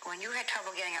 When you had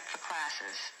trouble getting up for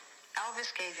classes,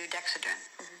 Elvis gave you Dexedrine.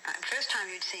 First time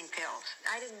you'd seen pills.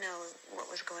 I didn't know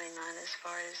what was going on as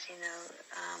far as,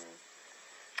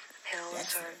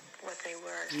 pills or what they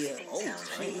were. Yeah. Sleeping Oh, pills.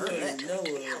 I ain't Maybe heard they that. were No,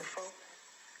 to be helpful.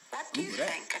 What do you Ooh, that.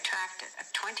 think attracted a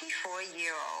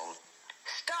 24-year-old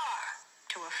star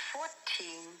to a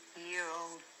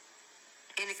 14-year-old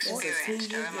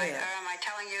inexperienced? Or am I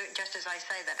telling you just as I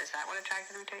say that? Is that what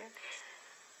attracted him to you?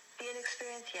 The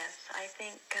inexperience, yes. I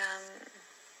think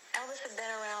Elvis had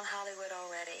been around Hollywood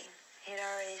already. He'd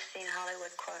already seen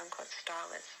Hollywood, quote-unquote,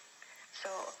 starlets. So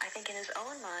I think in his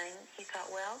own mind, he thought,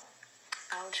 well,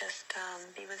 I'll just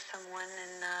be with someone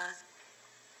and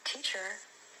teach her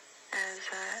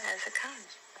as it comes.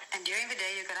 And during the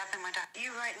day, you got up and went out.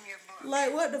 You write in your book.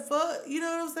 Like, what the fuck? You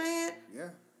know what I'm saying? Yeah.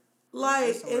 Like,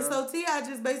 Listen, and bro. so T.I.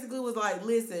 just basically was like,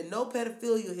 listen, no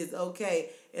pedophilia is okay,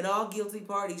 and all guilty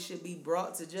parties should be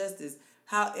brought to justice.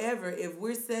 However, if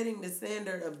we're setting the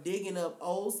standard of digging up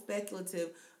old,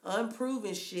 speculative,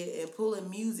 unproven shit and pulling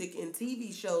music and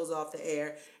TV shows off the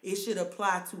air, it should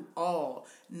apply to all,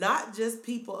 not just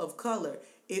people of color.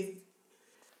 If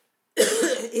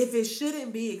if it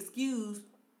shouldn't be excused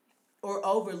or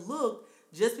overlooked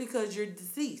just because you're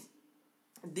deceased.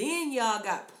 Then y'all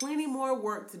got plenty more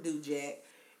work to do, Jack.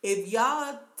 If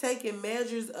y'all taking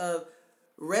measures of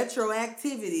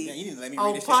retroactivity Yeah, you need to let me read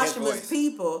on this shit in his posthumous voice.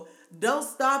 people, don't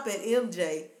stop at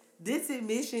MJ. This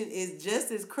admission is just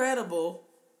as credible.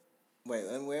 Wait,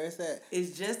 where is that?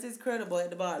 It's just as credible at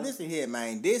the bottom. Listen here,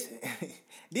 man. This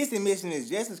admission is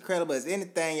just as credible as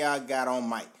anything y'all got on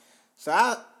mic. So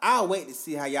I'll wait to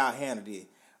see how y'all handle it.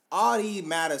 All these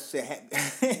matters should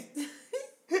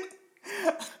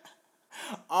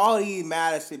all these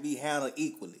matters should be handled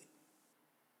equally.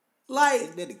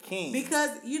 Like, They're the king.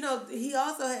 because, he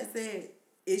also had said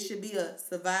it should be a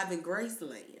surviving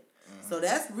Graceland. Mm-hmm. So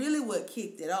that's really what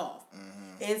kicked it off.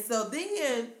 Mm-hmm. And so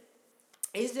then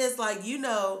it's just like,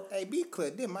 Hey, be clear,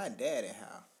 this my daddy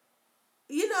house.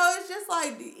 it's just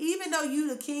like, even though you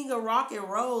the king of rock and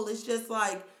roll, it's just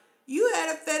like, you had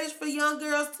a fetish for young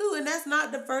girls too, and that's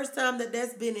not the first time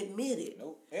that's been admitted.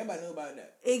 Nope, everybody knew about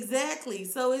that. Exactly.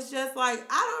 So it's just like,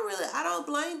 I don't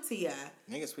blame T.I.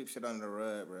 Niggas sweep shit under the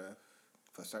rug, bruh.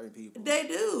 For certain people. They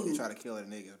do. They try to kill the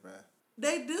niggas, bruh.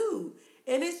 They do.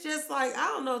 And it's just like, I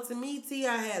don't know, to me,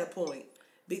 T.I. had a point.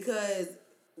 Because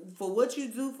for what you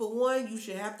do for one, you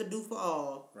should have to do for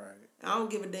all. Right. I don't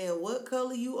give a damn what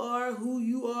color you are, who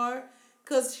you are.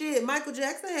 Because shit, Michael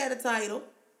Jackson had a title.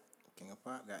 King of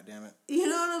Pop, goddammit. You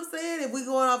know what I'm saying? If we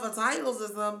going off of titles or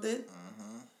something.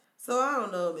 Mm-hmm. So I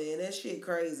don't know, man. That shit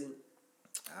crazy.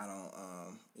 I don't,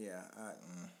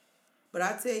 But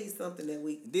I tell you something that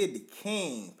we... Did the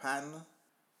king, partner.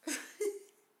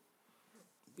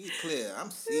 Be clear,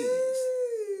 I'm serious.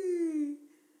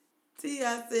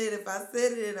 T.I. said if I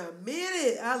said it and I meant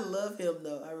it, I love him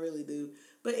though. I really do.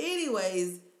 But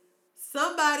anyways,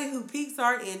 somebody who piques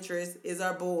our interest is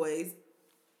our boys.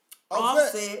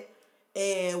 Offset.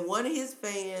 And one of his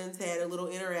fans had a little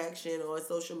interaction on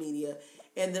social media.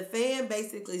 And the fan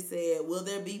basically said, will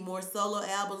there be more solo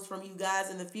albums from you guys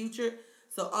in the future?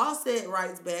 So Offset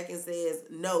writes back and says,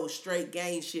 no, straight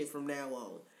gang shit from now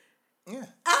on. Yeah.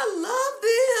 I love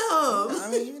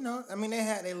them. I mean, they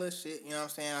had their little shit, you know what I'm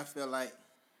saying? I feel like,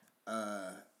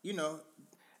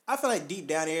 I feel like deep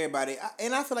down everybody,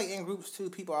 and I feel like in groups too,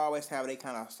 people always have their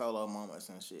kind of solo moments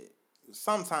and shit.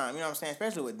 Sometimes, you know what I'm saying?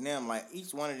 Especially with them, like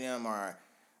each one of them are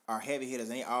heavy hitters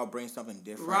and they all bring something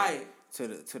different Right. to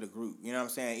the group. You know what I'm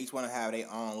saying? Each one have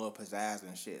their own little pizzazz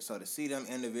and shit. So to see them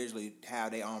individually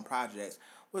have their own projects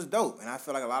was dope. And I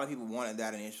feel like a lot of people wanted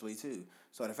that initially too.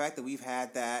 So the fact that we've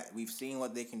had that, we've seen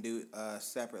what they can do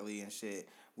separately and shit,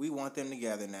 we want them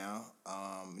together now.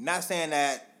 Not saying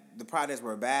that the projects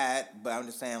were bad, but I'm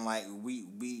just saying like we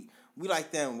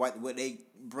like them what they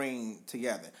bring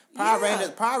together. Yeah.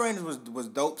 Power Rangers was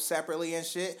dope separately and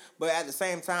shit, but at the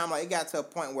same time, like, it got to a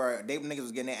point where they niggas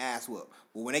was getting their ass whooped.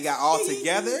 But when they got all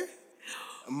together,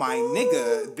 my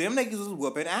nigga, them niggas was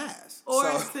whooping ass. Or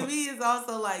So, to me, it's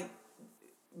also like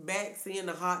back seeing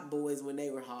the Hot Boys when they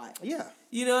were hot. yeah.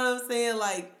 You know what I'm saying?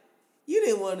 Like, you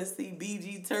didn't want to see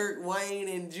BG Turk, Wayne,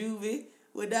 and Juvie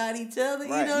without each other.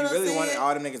 Right. You know what I'm really saying? wanted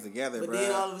all them niggas together, but bro.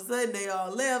 then all of a sudden they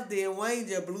all left. Then Wayne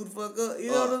just blew the fuck up.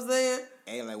 You know what I'm saying?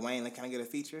 Hey, like, Wayne, like, can I get a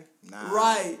feature? Nah.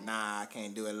 Right. Nah, I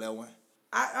can't do it, little one.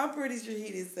 I'm pretty sure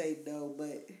he didn't say no,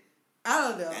 but I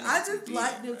don't know. That I nigga just too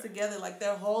like big, them together, like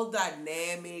their whole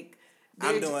dynamic.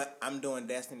 I'm doing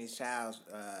Destiny's Child's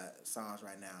songs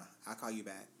right now. I'll call you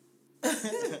back.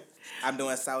 I'm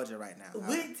doing Soldier right now.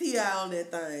 with T.I. on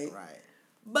that thing. Right.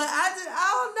 But I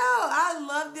don't know. I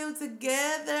love them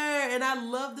together, and I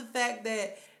love the fact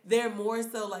that they're more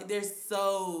so like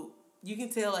you can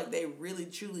tell like they really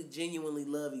truly genuinely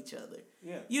love each other.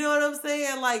 Yeah. You know what I'm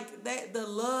saying? Like that the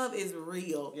love is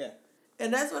real. Yeah.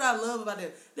 And that's what I love about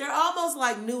them. They're almost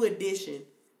like New Edition.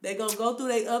 They're gonna go through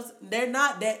their ups. They're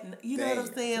not that. You know what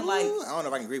I'm saying? Ooh, like I don't know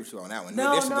if I can agree with you on that one.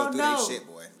 No, They should go no, through no. their shit,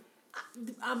 boy.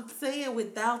 I'm saying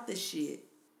without the shit,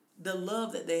 the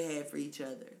love that they had for each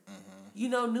other. You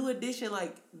know, New Edition,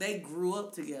 like, they grew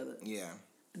up together. Yeah.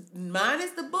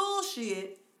 Minus the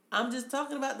bullshit, I'm just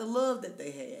talking about the love that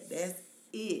they had. That's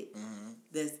it.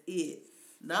 That's it.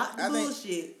 Not the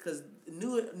bullshit, because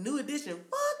New Edition,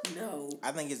 fuck no.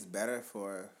 I think it's better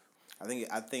for... I think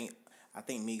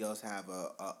Migos have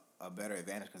a better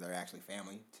advantage because they're actually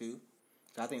family, too.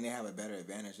 So I think they have a better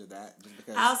advantage of that. Just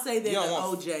because I'll say they're the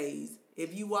OJs.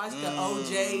 If you watch the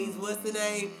OJs, what's the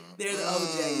name? They're the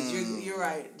OJs. You're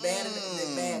right.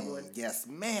 The bad one. Yes,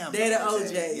 ma'am. They're the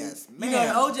OJs. Yes, ma'am. You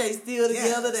know, the OJs still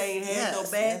together. Yes. They ain't had no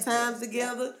bad times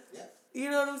together. Yeah. You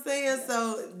know what I'm saying?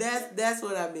 So that's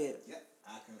what I meant. Yeah.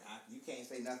 You can't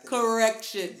say nothing.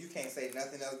 Correction. You can't say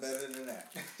nothing else better than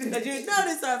that. But you know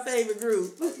this our favorite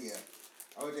group. Oh, yeah.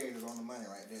 OJ is on the money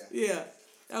right there. Yeah.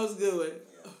 That was a good one.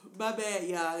 Yeah. My bad,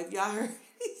 y'all. If y'all heard.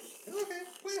 Okay.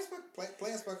 Play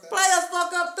us fuck up. Play us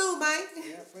fuck up too, man.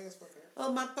 Yeah, play us fuck up.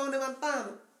 Oh, my phone and my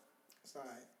thumb. It's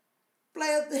alright.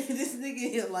 Play up this nigga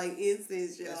here like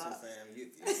incense, y'all. Listen, fam. You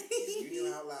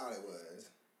knew how loud it was.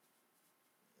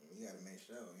 You gotta make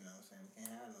sure, you know what I'm saying? We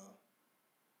can't have no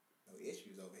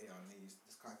issues over here on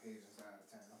this Caucasian side of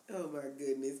town. Oh my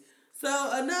goodness. So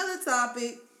another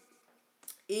topic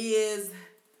is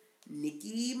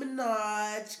Nicki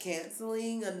Minaj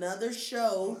canceling another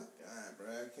show. Oh my God,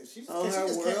 bro. On her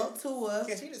world tour.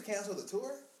 Can she just cancel the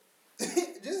tour?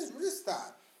 just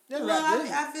stop.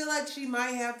 I feel like she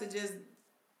might have to just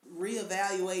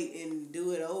reevaluate and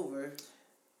do it over.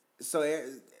 So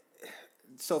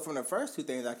from the first two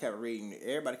things I kept reading,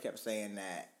 everybody kept saying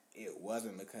that it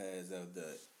wasn't because of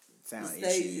the sound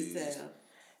issues.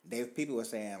 People were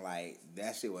saying like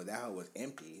that hoe was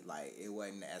empty, like it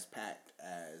wasn't as packed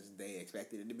as they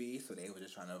expected it to be, so they were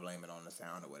just trying to blame it on the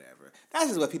sound or whatever. That's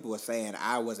just what people were saying.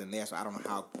 I wasn't there, so I don't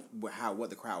know what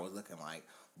the crowd was looking like,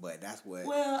 but that's what.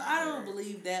 Well, I don't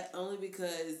believe that only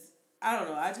because I don't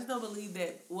know. I just don't believe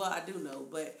that. Well, I do know,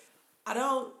 but I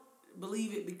don't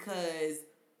believe it because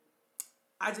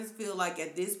I just feel like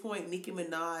at this point Nicki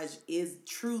Minaj is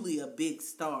truly a big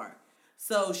star,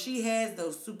 so she has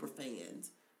those super fans.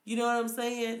 You know what I'm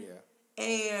saying? Yeah.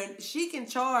 And she can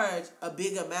charge a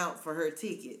big amount for her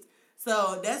tickets.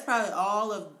 So that's probably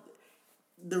all of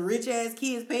the rich ass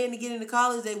kids paying to get into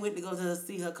college. They went to go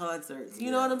see her concerts. You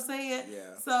know what I'm saying?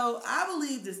 Yeah. So I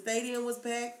believe the stadium was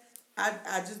packed.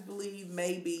 I just believe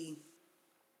maybe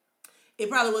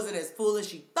it probably wasn't as full as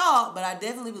she thought, but I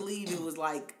definitely believe it was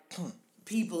like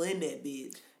people in that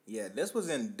bitch. Yeah, this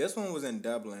one was in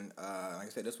Dublin. Like I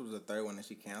said, this was the third one that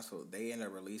she canceled. They ended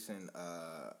up releasing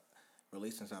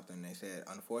something. They said,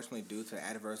 unfortunately, due to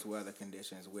adverse weather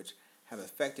conditions which have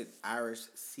affected Irish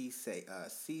sea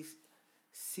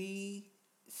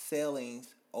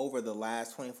sailings over the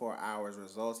last 24 hours,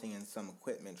 resulting in some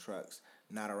equipment trucks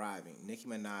not arriving. Nicki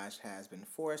Minaj has been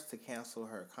forced to cancel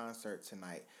her concert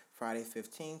tonight, Friday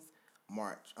 15th of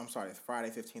March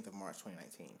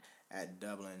 2019, at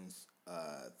Dublin's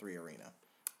 3 Arena.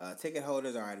 Ticket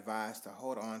holders are advised to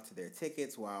hold on to their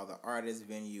tickets while the artist,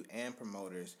 venue, and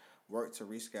promoters work to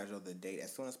reschedule the date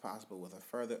as soon as possible, with a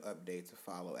further update to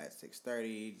follow at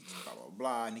 6:30. Blah blah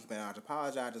blah. Nicki Minaj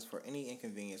apologizes for any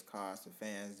inconvenience caused to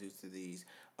fans due to these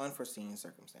unforeseen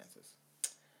circumstances.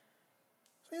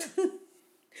 So, yeah.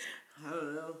 I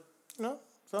don't know. No,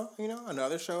 so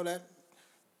another show that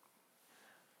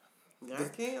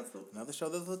got canceled. Another show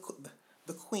that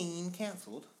the Queen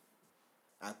canceled.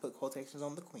 I put quotations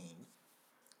on the Queen.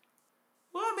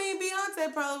 Well, I mean,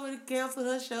 Beyonce probably would have canceled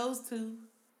her shows too.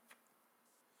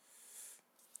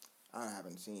 I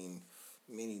haven't seen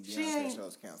many Beyonce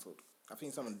shows canceled. I've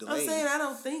seen some delayed. I'm saying I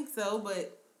don't think so,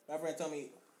 but my friend told me.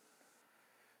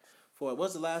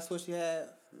 What's the last tour she had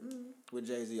with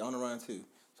Jay-Z? On the Run 2.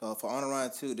 So for On the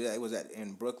Run 2, it was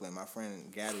in Brooklyn. My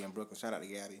friend Gabby in Brooklyn. Shout out to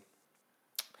Gabby.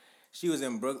 She was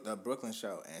in the Brooklyn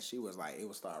show, and she was like, it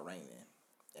would start raining.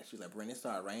 And she was like, Brent, it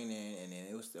started raining, and then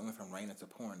it went from raining to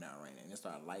pouring down raining. And it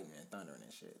started lightning and thundering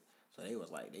and shit. So they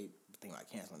was like, they think about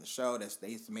canceling the show.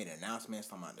 They made an announcement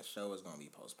talking about the show was going to be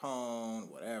postponed,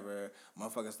 whatever.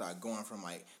 Motherfuckers started going from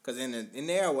like, because in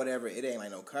there or whatever, it ain't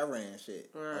like no covering and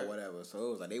shit or whatever. So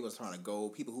it was like they was trying to go,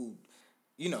 people who,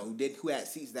 who had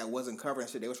seats that wasn't covered and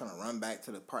shit, they was trying to run back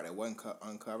to the part that wasn't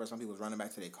uncovered. Some people was running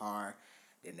back to their car.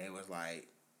 Then they was like,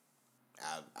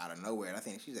 out of nowhere. And I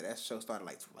think she said that show started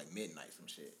like midnight, some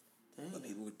shit. Dang. But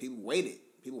people waited.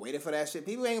 People waited for that shit.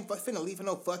 People ain't finna leave for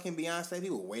no fucking Beyonce.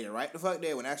 People waited right the fuck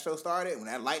there when that show started, when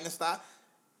that lightning stopped.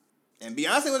 And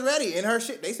Beyonce was ready in her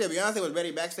shit. They said Beyonce was ready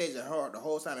backstage the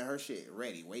whole time in her shit,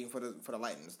 ready, waiting for the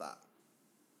lightning to stop.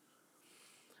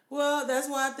 Well, that's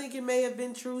why I think it may have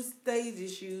been true stage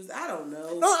issues. I don't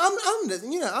know. No,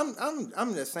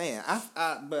 I'm just saying.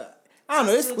 But I don't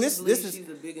know. This is she's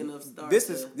a big enough star. This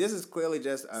is clearly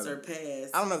just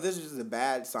surpass. I don't know if this is just a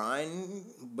bad sign,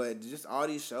 but just all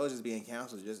these shows just being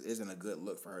canceled just isn't a good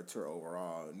look for her tour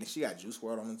overall. And she got Juice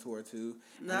WRLD on the tour too.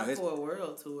 Not for a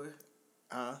world tour.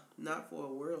 Not for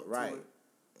a world tour.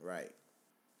 Right.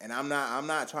 And I'm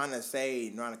not trying to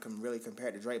really compare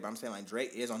it to Drake, but I'm saying like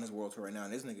Drake is on his world tour right now,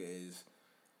 and this nigga's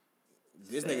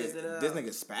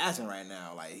spazzing right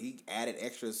now. Like he added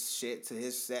extra shit to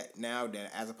his set now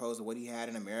that as opposed to what he had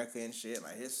in America and shit.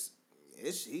 Like he's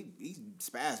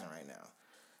spazzing right now.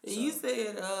 And you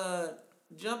said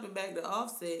jumping back to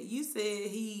Offset, you said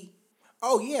he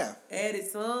added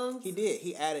songs. He did.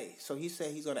 He added. So he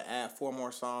said he's gonna add 4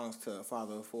 more songs to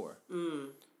Father of 4.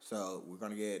 So we're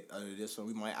gonna get this. So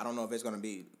we might. I don't know if it's gonna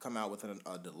come out with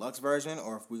a deluxe version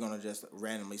or if we're gonna just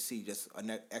randomly see just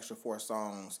an extra 4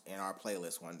 songs in our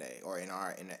playlist one day or in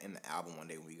the album one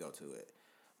day when we go to it.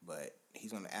 But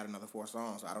he's gonna add another 4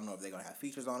 songs. So I don't know if they're gonna have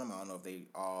features on them. I don't know if they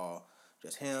all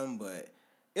just him, but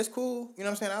it's cool. You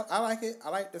know what I'm saying? I like it. I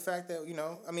like the fact that,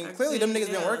 clearly them niggas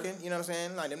been working. You know what I'm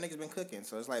saying? Like, them niggas been cooking.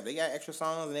 So it's like, they got extra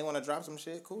songs and they want to drop some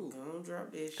shit. Cool. Don't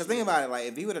drop this shit. Because think about it. Like,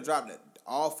 if he would have dropped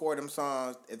all 4 of them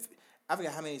songs, I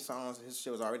forget how many songs, his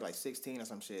shit was already like 16 or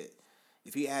some shit.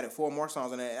 If he added 4 more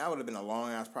songs on that would have been a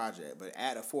long-ass project. But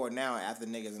add 4 now after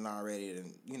the niggas are already,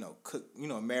 cooked,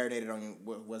 marinated on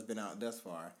what's been out thus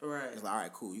far. Right. It's like, all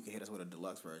right, cool. You can hit us with a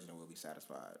deluxe version and we'll be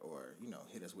satisfied. Or,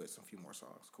 hit us with some few more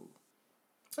songs. Cool.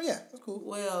 So yeah, that's cool.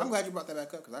 Well, I'm glad you brought that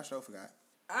back up because I sure forgot.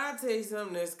 I'll tell you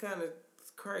something that's kind of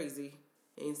crazy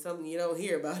and something you don't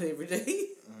hear about every day.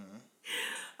 Mm-hmm.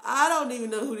 I don't even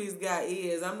know who this guy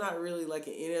is. I'm not really like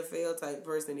an NFL type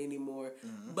person anymore.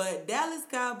 Mm-hmm. But Dallas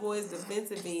Cowboys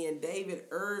defensive end David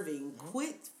Irving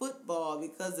quit football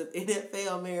because of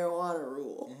NFL marijuana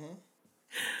rule. Mm-hmm.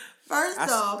 First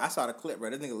off, I saw the clip,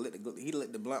 bro. This nigga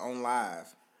lit the blunt on live.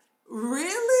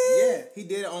 Really? Yeah, he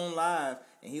did it on live.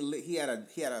 And he had a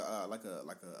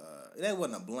it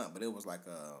wasn't a blunt, but it was like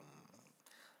a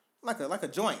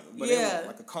joint, but it was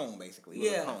like a cone basically.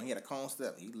 It was a cone. He had a cone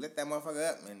step. He lit that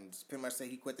motherfucker up and pretty much said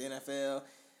he quit the NFL.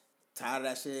 Tired of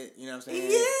that shit, you know what I'm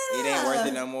saying? Yeah. It ain't worth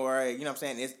it no more. You know what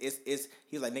I'm saying? It's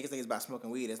he's like, niggas think it's about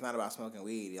smoking weed. It's not about smoking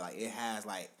weed. Like, it has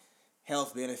like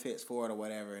health benefits for it or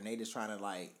whatever, and they just trying to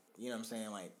like, you know what I'm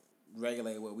saying, like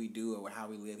regulate what we do or how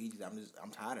we live. I'm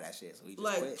tired of that shit. So he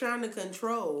just quit. Trying to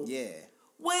control. Yeah.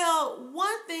 Well,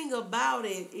 one thing about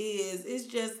it is, it's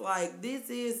just like, this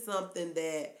is something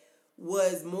that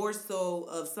was more so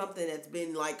of something that's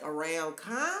been like around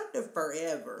kind of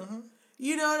forever. Mm-hmm.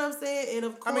 You know what I'm saying? And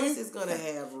of course, it's gonna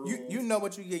have rules. You know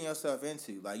what you're getting yourself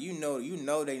into. Like, you know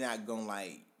they not gonna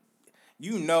like.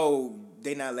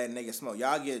 They not letting niggas smoke.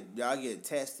 Y'all get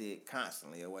tested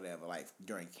constantly or whatever, like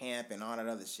during camp and all that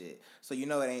other shit. So you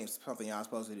know it ain't something y'all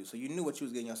supposed to do. So you knew what you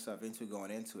was getting yourself into going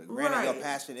into it. Granted, your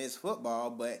passion is football,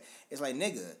 but it's like,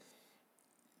 nigga,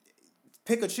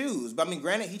 pick or choose. But I mean,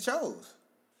 granted, he chose.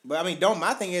 But I mean,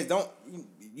 my thing is,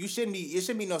 it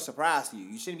shouldn't be no surprise to you.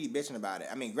 You shouldn't be bitching about it.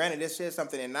 I mean, granted, this shit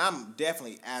something, and I'm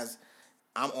definitely, as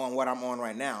I'm on what I'm on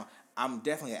right now, I'm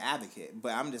definitely an advocate,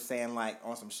 but I'm just saying, like,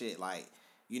 on some shit, like,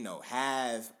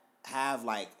 have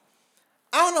like,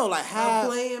 I don't know, like, have a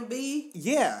plan B.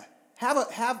 Yeah,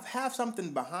 have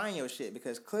something behind your shit,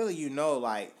 because clearly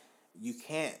like you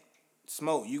can't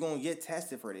Smoke, you gonna get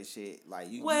tested for this shit. Like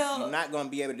you're not gonna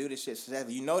be able to do this shit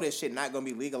successfully. You know this shit not gonna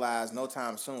be legalized no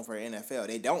time soon for the NFL.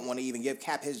 They don't want to even give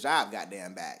Cap his job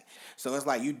goddamn back. So it's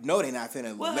like, you know, they not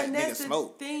finna let niggas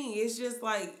smoke. The thing. It's just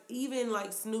like, even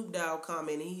like Snoop Dogg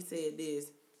commented, he said this.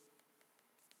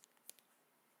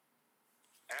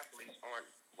 Athletes aren't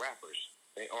rappers.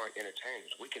 They aren't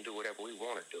entertainers. We can do whatever we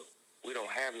want to do. We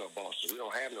don't have no bosses. We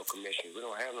don't have no commissions. We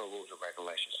don't have no rules and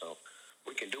regulations. So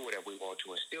we can do whatever we want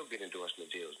to and still get endorsement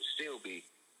deals and still be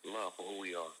loved for who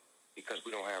we are, because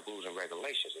we don't have rules and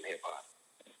regulations in hip-hop.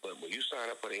 But when you sign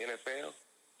up for the NFL,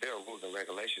 there are rules and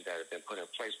regulations that have been put in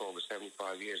place for over 75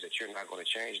 years that you're not going to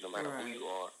change no matter who you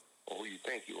are or who you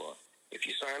think you are. If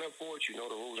you sign up for it, you know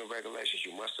the rules and regulations.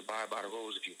 You must abide by the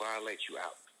rules. If you violate, you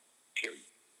out. Period.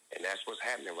 And that's what's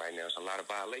happening right now. There's a lot of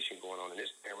violation going on in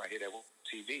this man right here that was on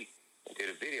TV and did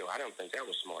a video. I don't think that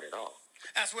was smart at all.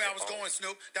 That's where I was going,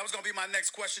 Snoop. That was going to be my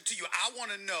next question to you. I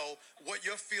want to know what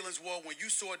your feelings were when you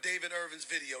saw David Irvin's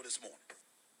video this morning.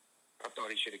 I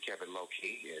thought he should have kept it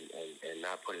low-key and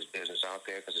not put his business out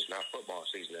there, because it's not football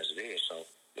season as it is. So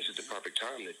this is the perfect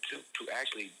time to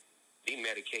actually be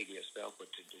medicating yourself. But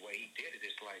the way he did it,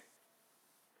 it's like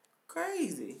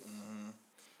crazy. Mm-hmm.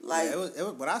 Like, it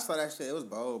was. When I saw that shit, it was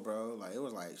bold, bro. Like, it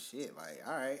was like, shit. Like,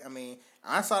 all right. I mean,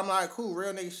 I saw him like, cool,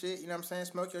 real nigga shit. You know what I'm saying?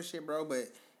 Smoke your shit, bro. But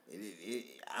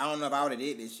I don't know if I would have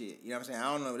did this shit. You know what I'm saying?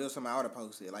 I don't know if it was something I would have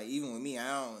posted. Like, even with me,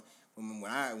 I don't.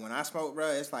 When I smoke, bro,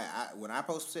 it's like when I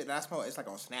post shit that I smoke, it's like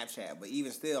on Snapchat. But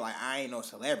even still, like, I ain't no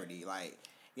celebrity. Like,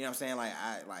 you know what I'm saying?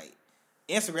 Like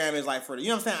Instagram is like for the, you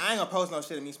know what I'm saying? I ain't gonna post no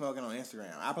shit of me smoking on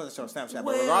Instagram. I post it on Snapchat.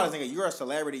 But regardless, nigga, you're a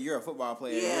celebrity, you're a football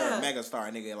player, you're a mega star,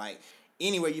 nigga. Like,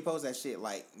 anywhere you post that shit,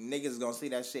 like, niggas is gonna see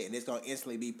that shit, and it's gonna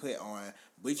instantly be put on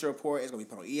Bleacher Report. It's gonna be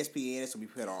put on ESPN. It's gonna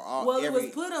be put on all. Well, it was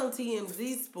put on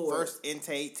TMZ Sports. First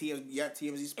Intake,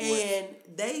 TMZ Sports. And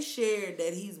they shared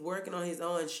that he's working on his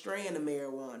own strand of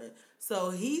marijuana. So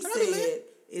he said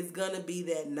it's gonna be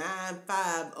that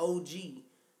 9.5 OG.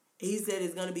 He said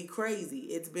it's gonna be crazy.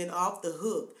 It's been off the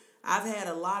hook. I've had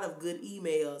a lot of good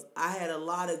emails. I had a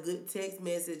lot of good text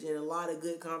message and a lot of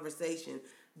good conversation.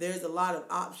 There's a lot of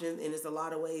options, and it's a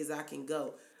lot of ways I can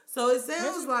go. So it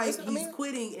sounds like he's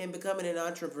quitting and becoming an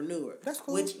entrepreneur. That's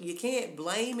cool. Which you can't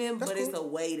blame him, but it's a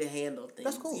way to handle things.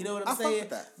 That's cool. You know what I'm saying? Fuck with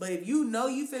that. But if you know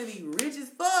you finna be rich as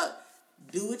fuck,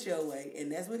 do it your way.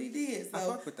 And that's what he did. So I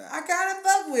fuck with that. I kind of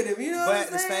fuck with him. You know what I'm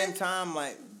saying? But at the same time,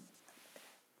 like,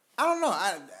 I don't know.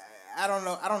 I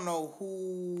don't know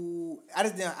who.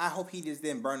 I hope he just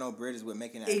didn't burn no bridges with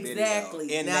making that video. Exactly.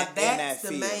 Now that's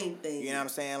the main thing. You know what I'm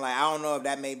saying? Like, I don't know if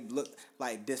that may look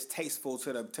like distasteful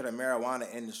to the marijuana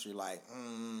industry. Like,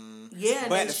 yeah.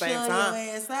 But at the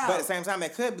same time,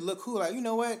 it could look cool. Like, you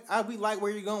know what? We like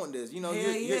where you're going with this. You know,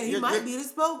 he might be the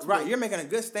spokesman. Right. You're making a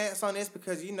good stance on this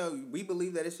because, you know, we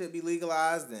believe that it should be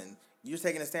legalized, and you're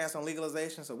taking a stance on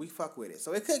legalization, so we fuck with it.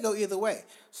 So it could go either way.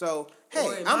 So, hey.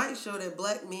 Or it might show that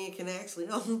black men can actually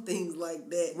own things like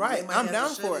that. Right, I'm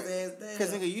down for it.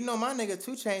 Because, nigga, you know my nigga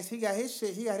 2 Chainz, he got his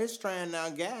shit, he got his strand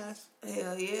now gas.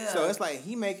 Hell yeah. So it's like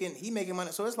he making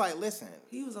money. So it's like, listen.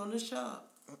 He was on the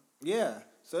shop. Yeah.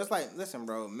 So it's like, listen,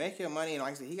 bro, make your money. And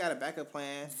like I said, he got a backup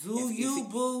plan.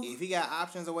 If he got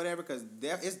options or whatever, because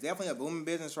it's definitely a booming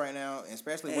business right now,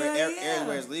 especially where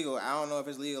it's legal. I don't know if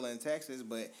it's legal in Texas,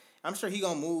 but I'm sure he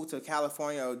gonna move to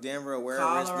California or Denver or wherever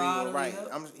Colorado, it's legal. Right.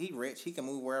 Yep. He rich. He can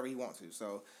move wherever he wants to.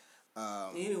 So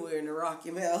anywhere in the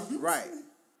Rocky Mountains. Right.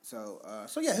 So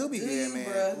yeah, he'll be good, man.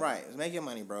 Bruh. Right. Make your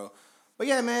money, bro. But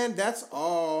yeah, man, that's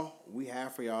all we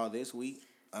have for y'all this week.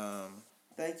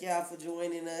 Thank y'all for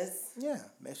joining us. Yeah.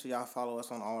 Make sure y'all follow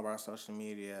us on all of our social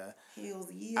media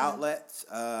outlets.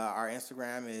 Our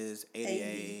Instagram is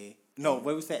 88. No,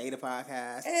 what did we say? Ada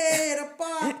Podcast. Ada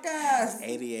Podcast.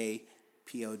 88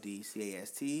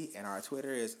 PODCAST. And our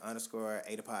Twitter is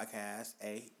 _Ada Podcast.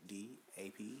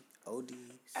 ADAPOD.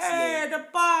 Ada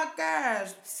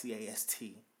Podcast. CAST.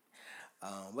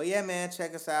 But yeah, man,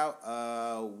 check us out.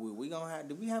 We gonna have.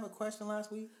 Did we have a question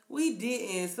last week? We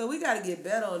didn't, so we gotta get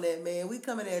better on that, man. We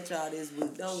coming at y'all this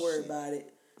week. Don't worry about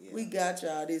it. Yeah. We got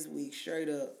y'all this week, straight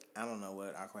up. I don't know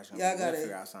what our question. Y'all gotta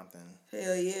figure out something.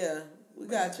 Hell yeah, we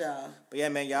got y'all. But yeah,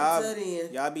 man,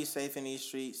 y'all be safe in these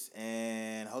streets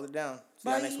and hold it down. See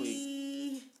y'all next week.